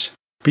course,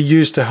 be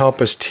used to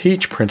help us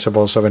teach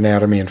principles of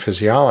anatomy and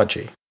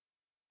physiology.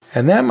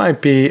 And that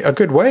might be a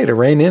good way to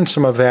rein in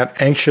some of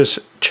that anxious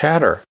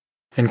chatter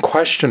and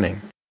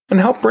questioning and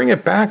help bring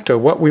it back to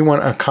what we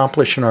want to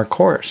accomplish in our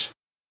course.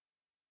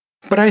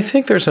 But I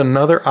think there's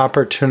another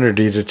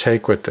opportunity to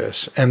take with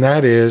this, and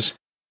that is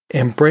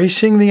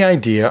embracing the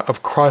idea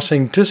of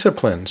crossing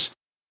disciplines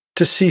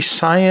to see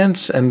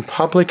science and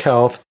public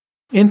health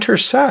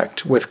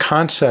intersect with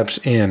concepts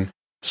in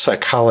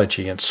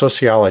psychology and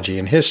sociology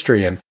and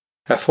history and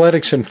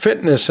athletics and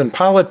fitness and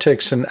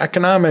politics and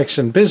economics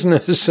and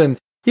business and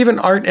even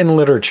art and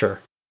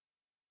literature.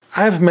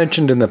 I've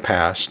mentioned in the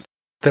past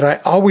that I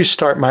always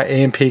start my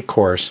A&P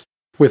course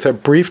with a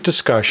brief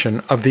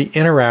discussion of the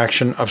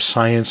interaction of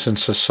science and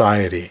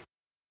society,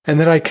 and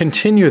that I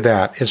continue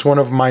that as one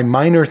of my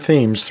minor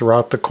themes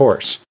throughout the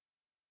course.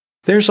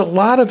 There's a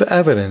lot of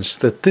evidence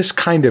that this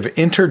kind of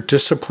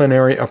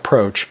interdisciplinary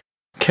approach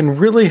can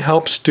really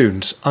help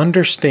students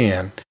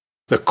understand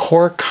the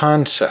core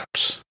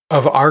concepts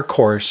of our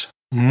course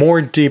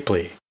more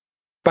deeply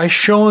by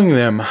showing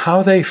them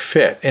how they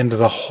fit into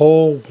the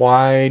whole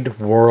wide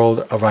world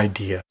of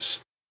ideas.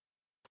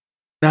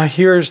 Now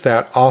here's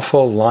that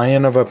awful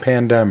lion of a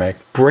pandemic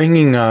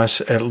bringing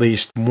us at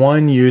least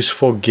one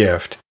useful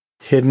gift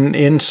hidden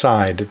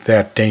inside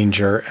that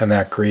danger and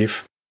that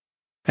grief,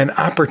 an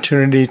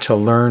opportunity to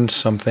learn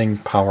something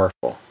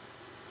powerful.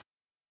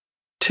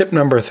 Tip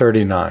number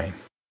 39.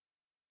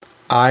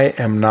 I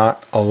am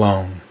not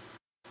alone.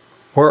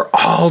 We're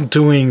all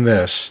doing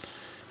this.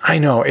 I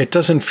know it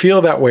doesn't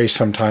feel that way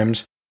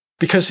sometimes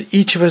because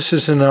each of us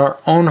is in our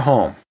own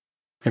home.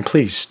 And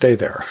please stay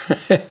there.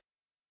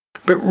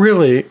 But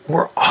really,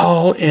 we're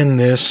all in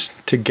this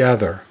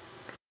together,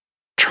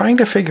 trying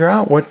to figure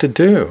out what to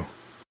do,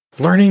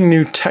 learning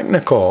new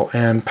technical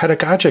and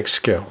pedagogic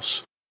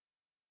skills,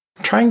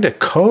 trying to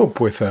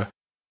cope with a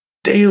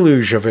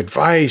deluge of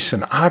advice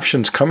and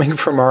options coming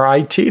from our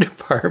IT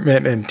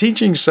department and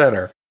teaching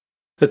center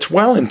that's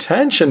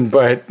well-intentioned,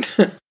 but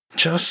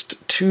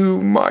just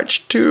too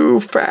much too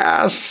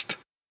fast.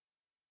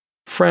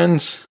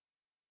 Friends,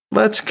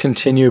 let's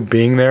continue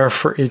being there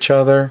for each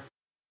other,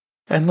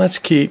 and let's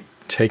keep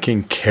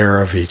taking care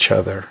of each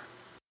other.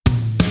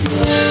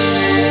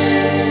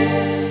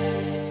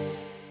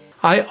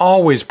 I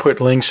always put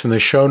links in the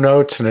show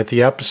notes and at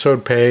the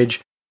episode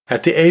page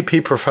at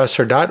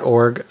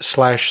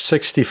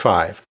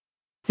theapprofessor.org/65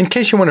 in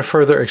case you want to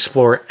further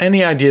explore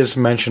any ideas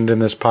mentioned in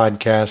this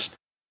podcast,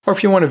 or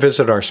if you want to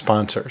visit our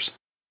sponsors.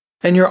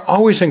 And you're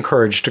always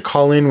encouraged to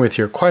call in with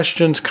your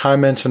questions,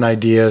 comments, and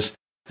ideas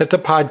at the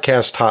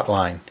podcast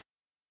hotline.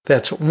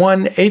 That's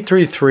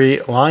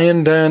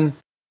 1-833-LION-DEN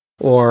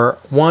or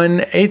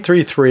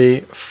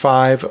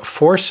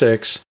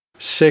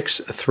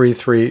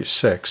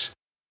 1-833-546-6336.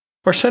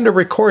 or send a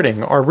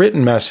recording or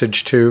written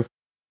message to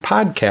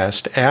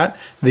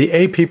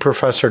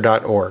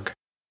podcast@theapprofessor.org.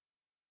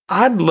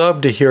 I'd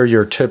love to hear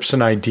your tips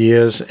and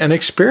ideas and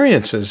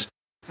experiences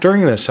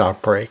during this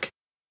outbreak.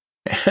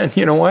 And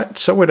you know what?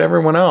 So would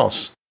everyone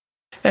else.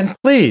 And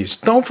please,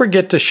 don't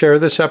forget to share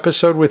this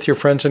episode with your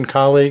friends and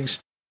colleagues.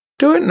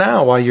 Do it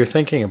now while you're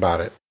thinking about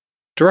it.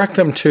 Direct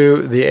them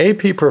to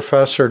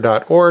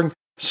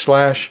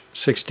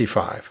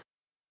theapprofessor.org/65.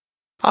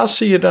 I'll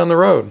see you down the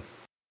road.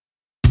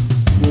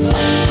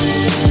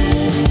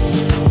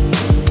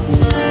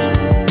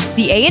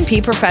 The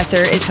A&P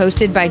Professor is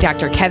hosted by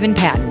Dr. Kevin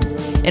Patton,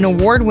 an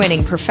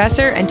award-winning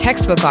professor and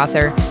textbook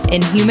author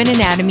in human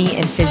anatomy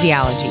and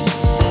physiology.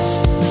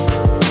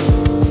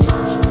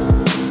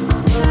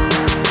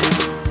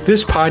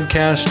 This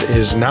podcast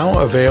is now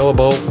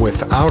available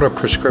without a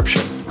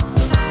prescription.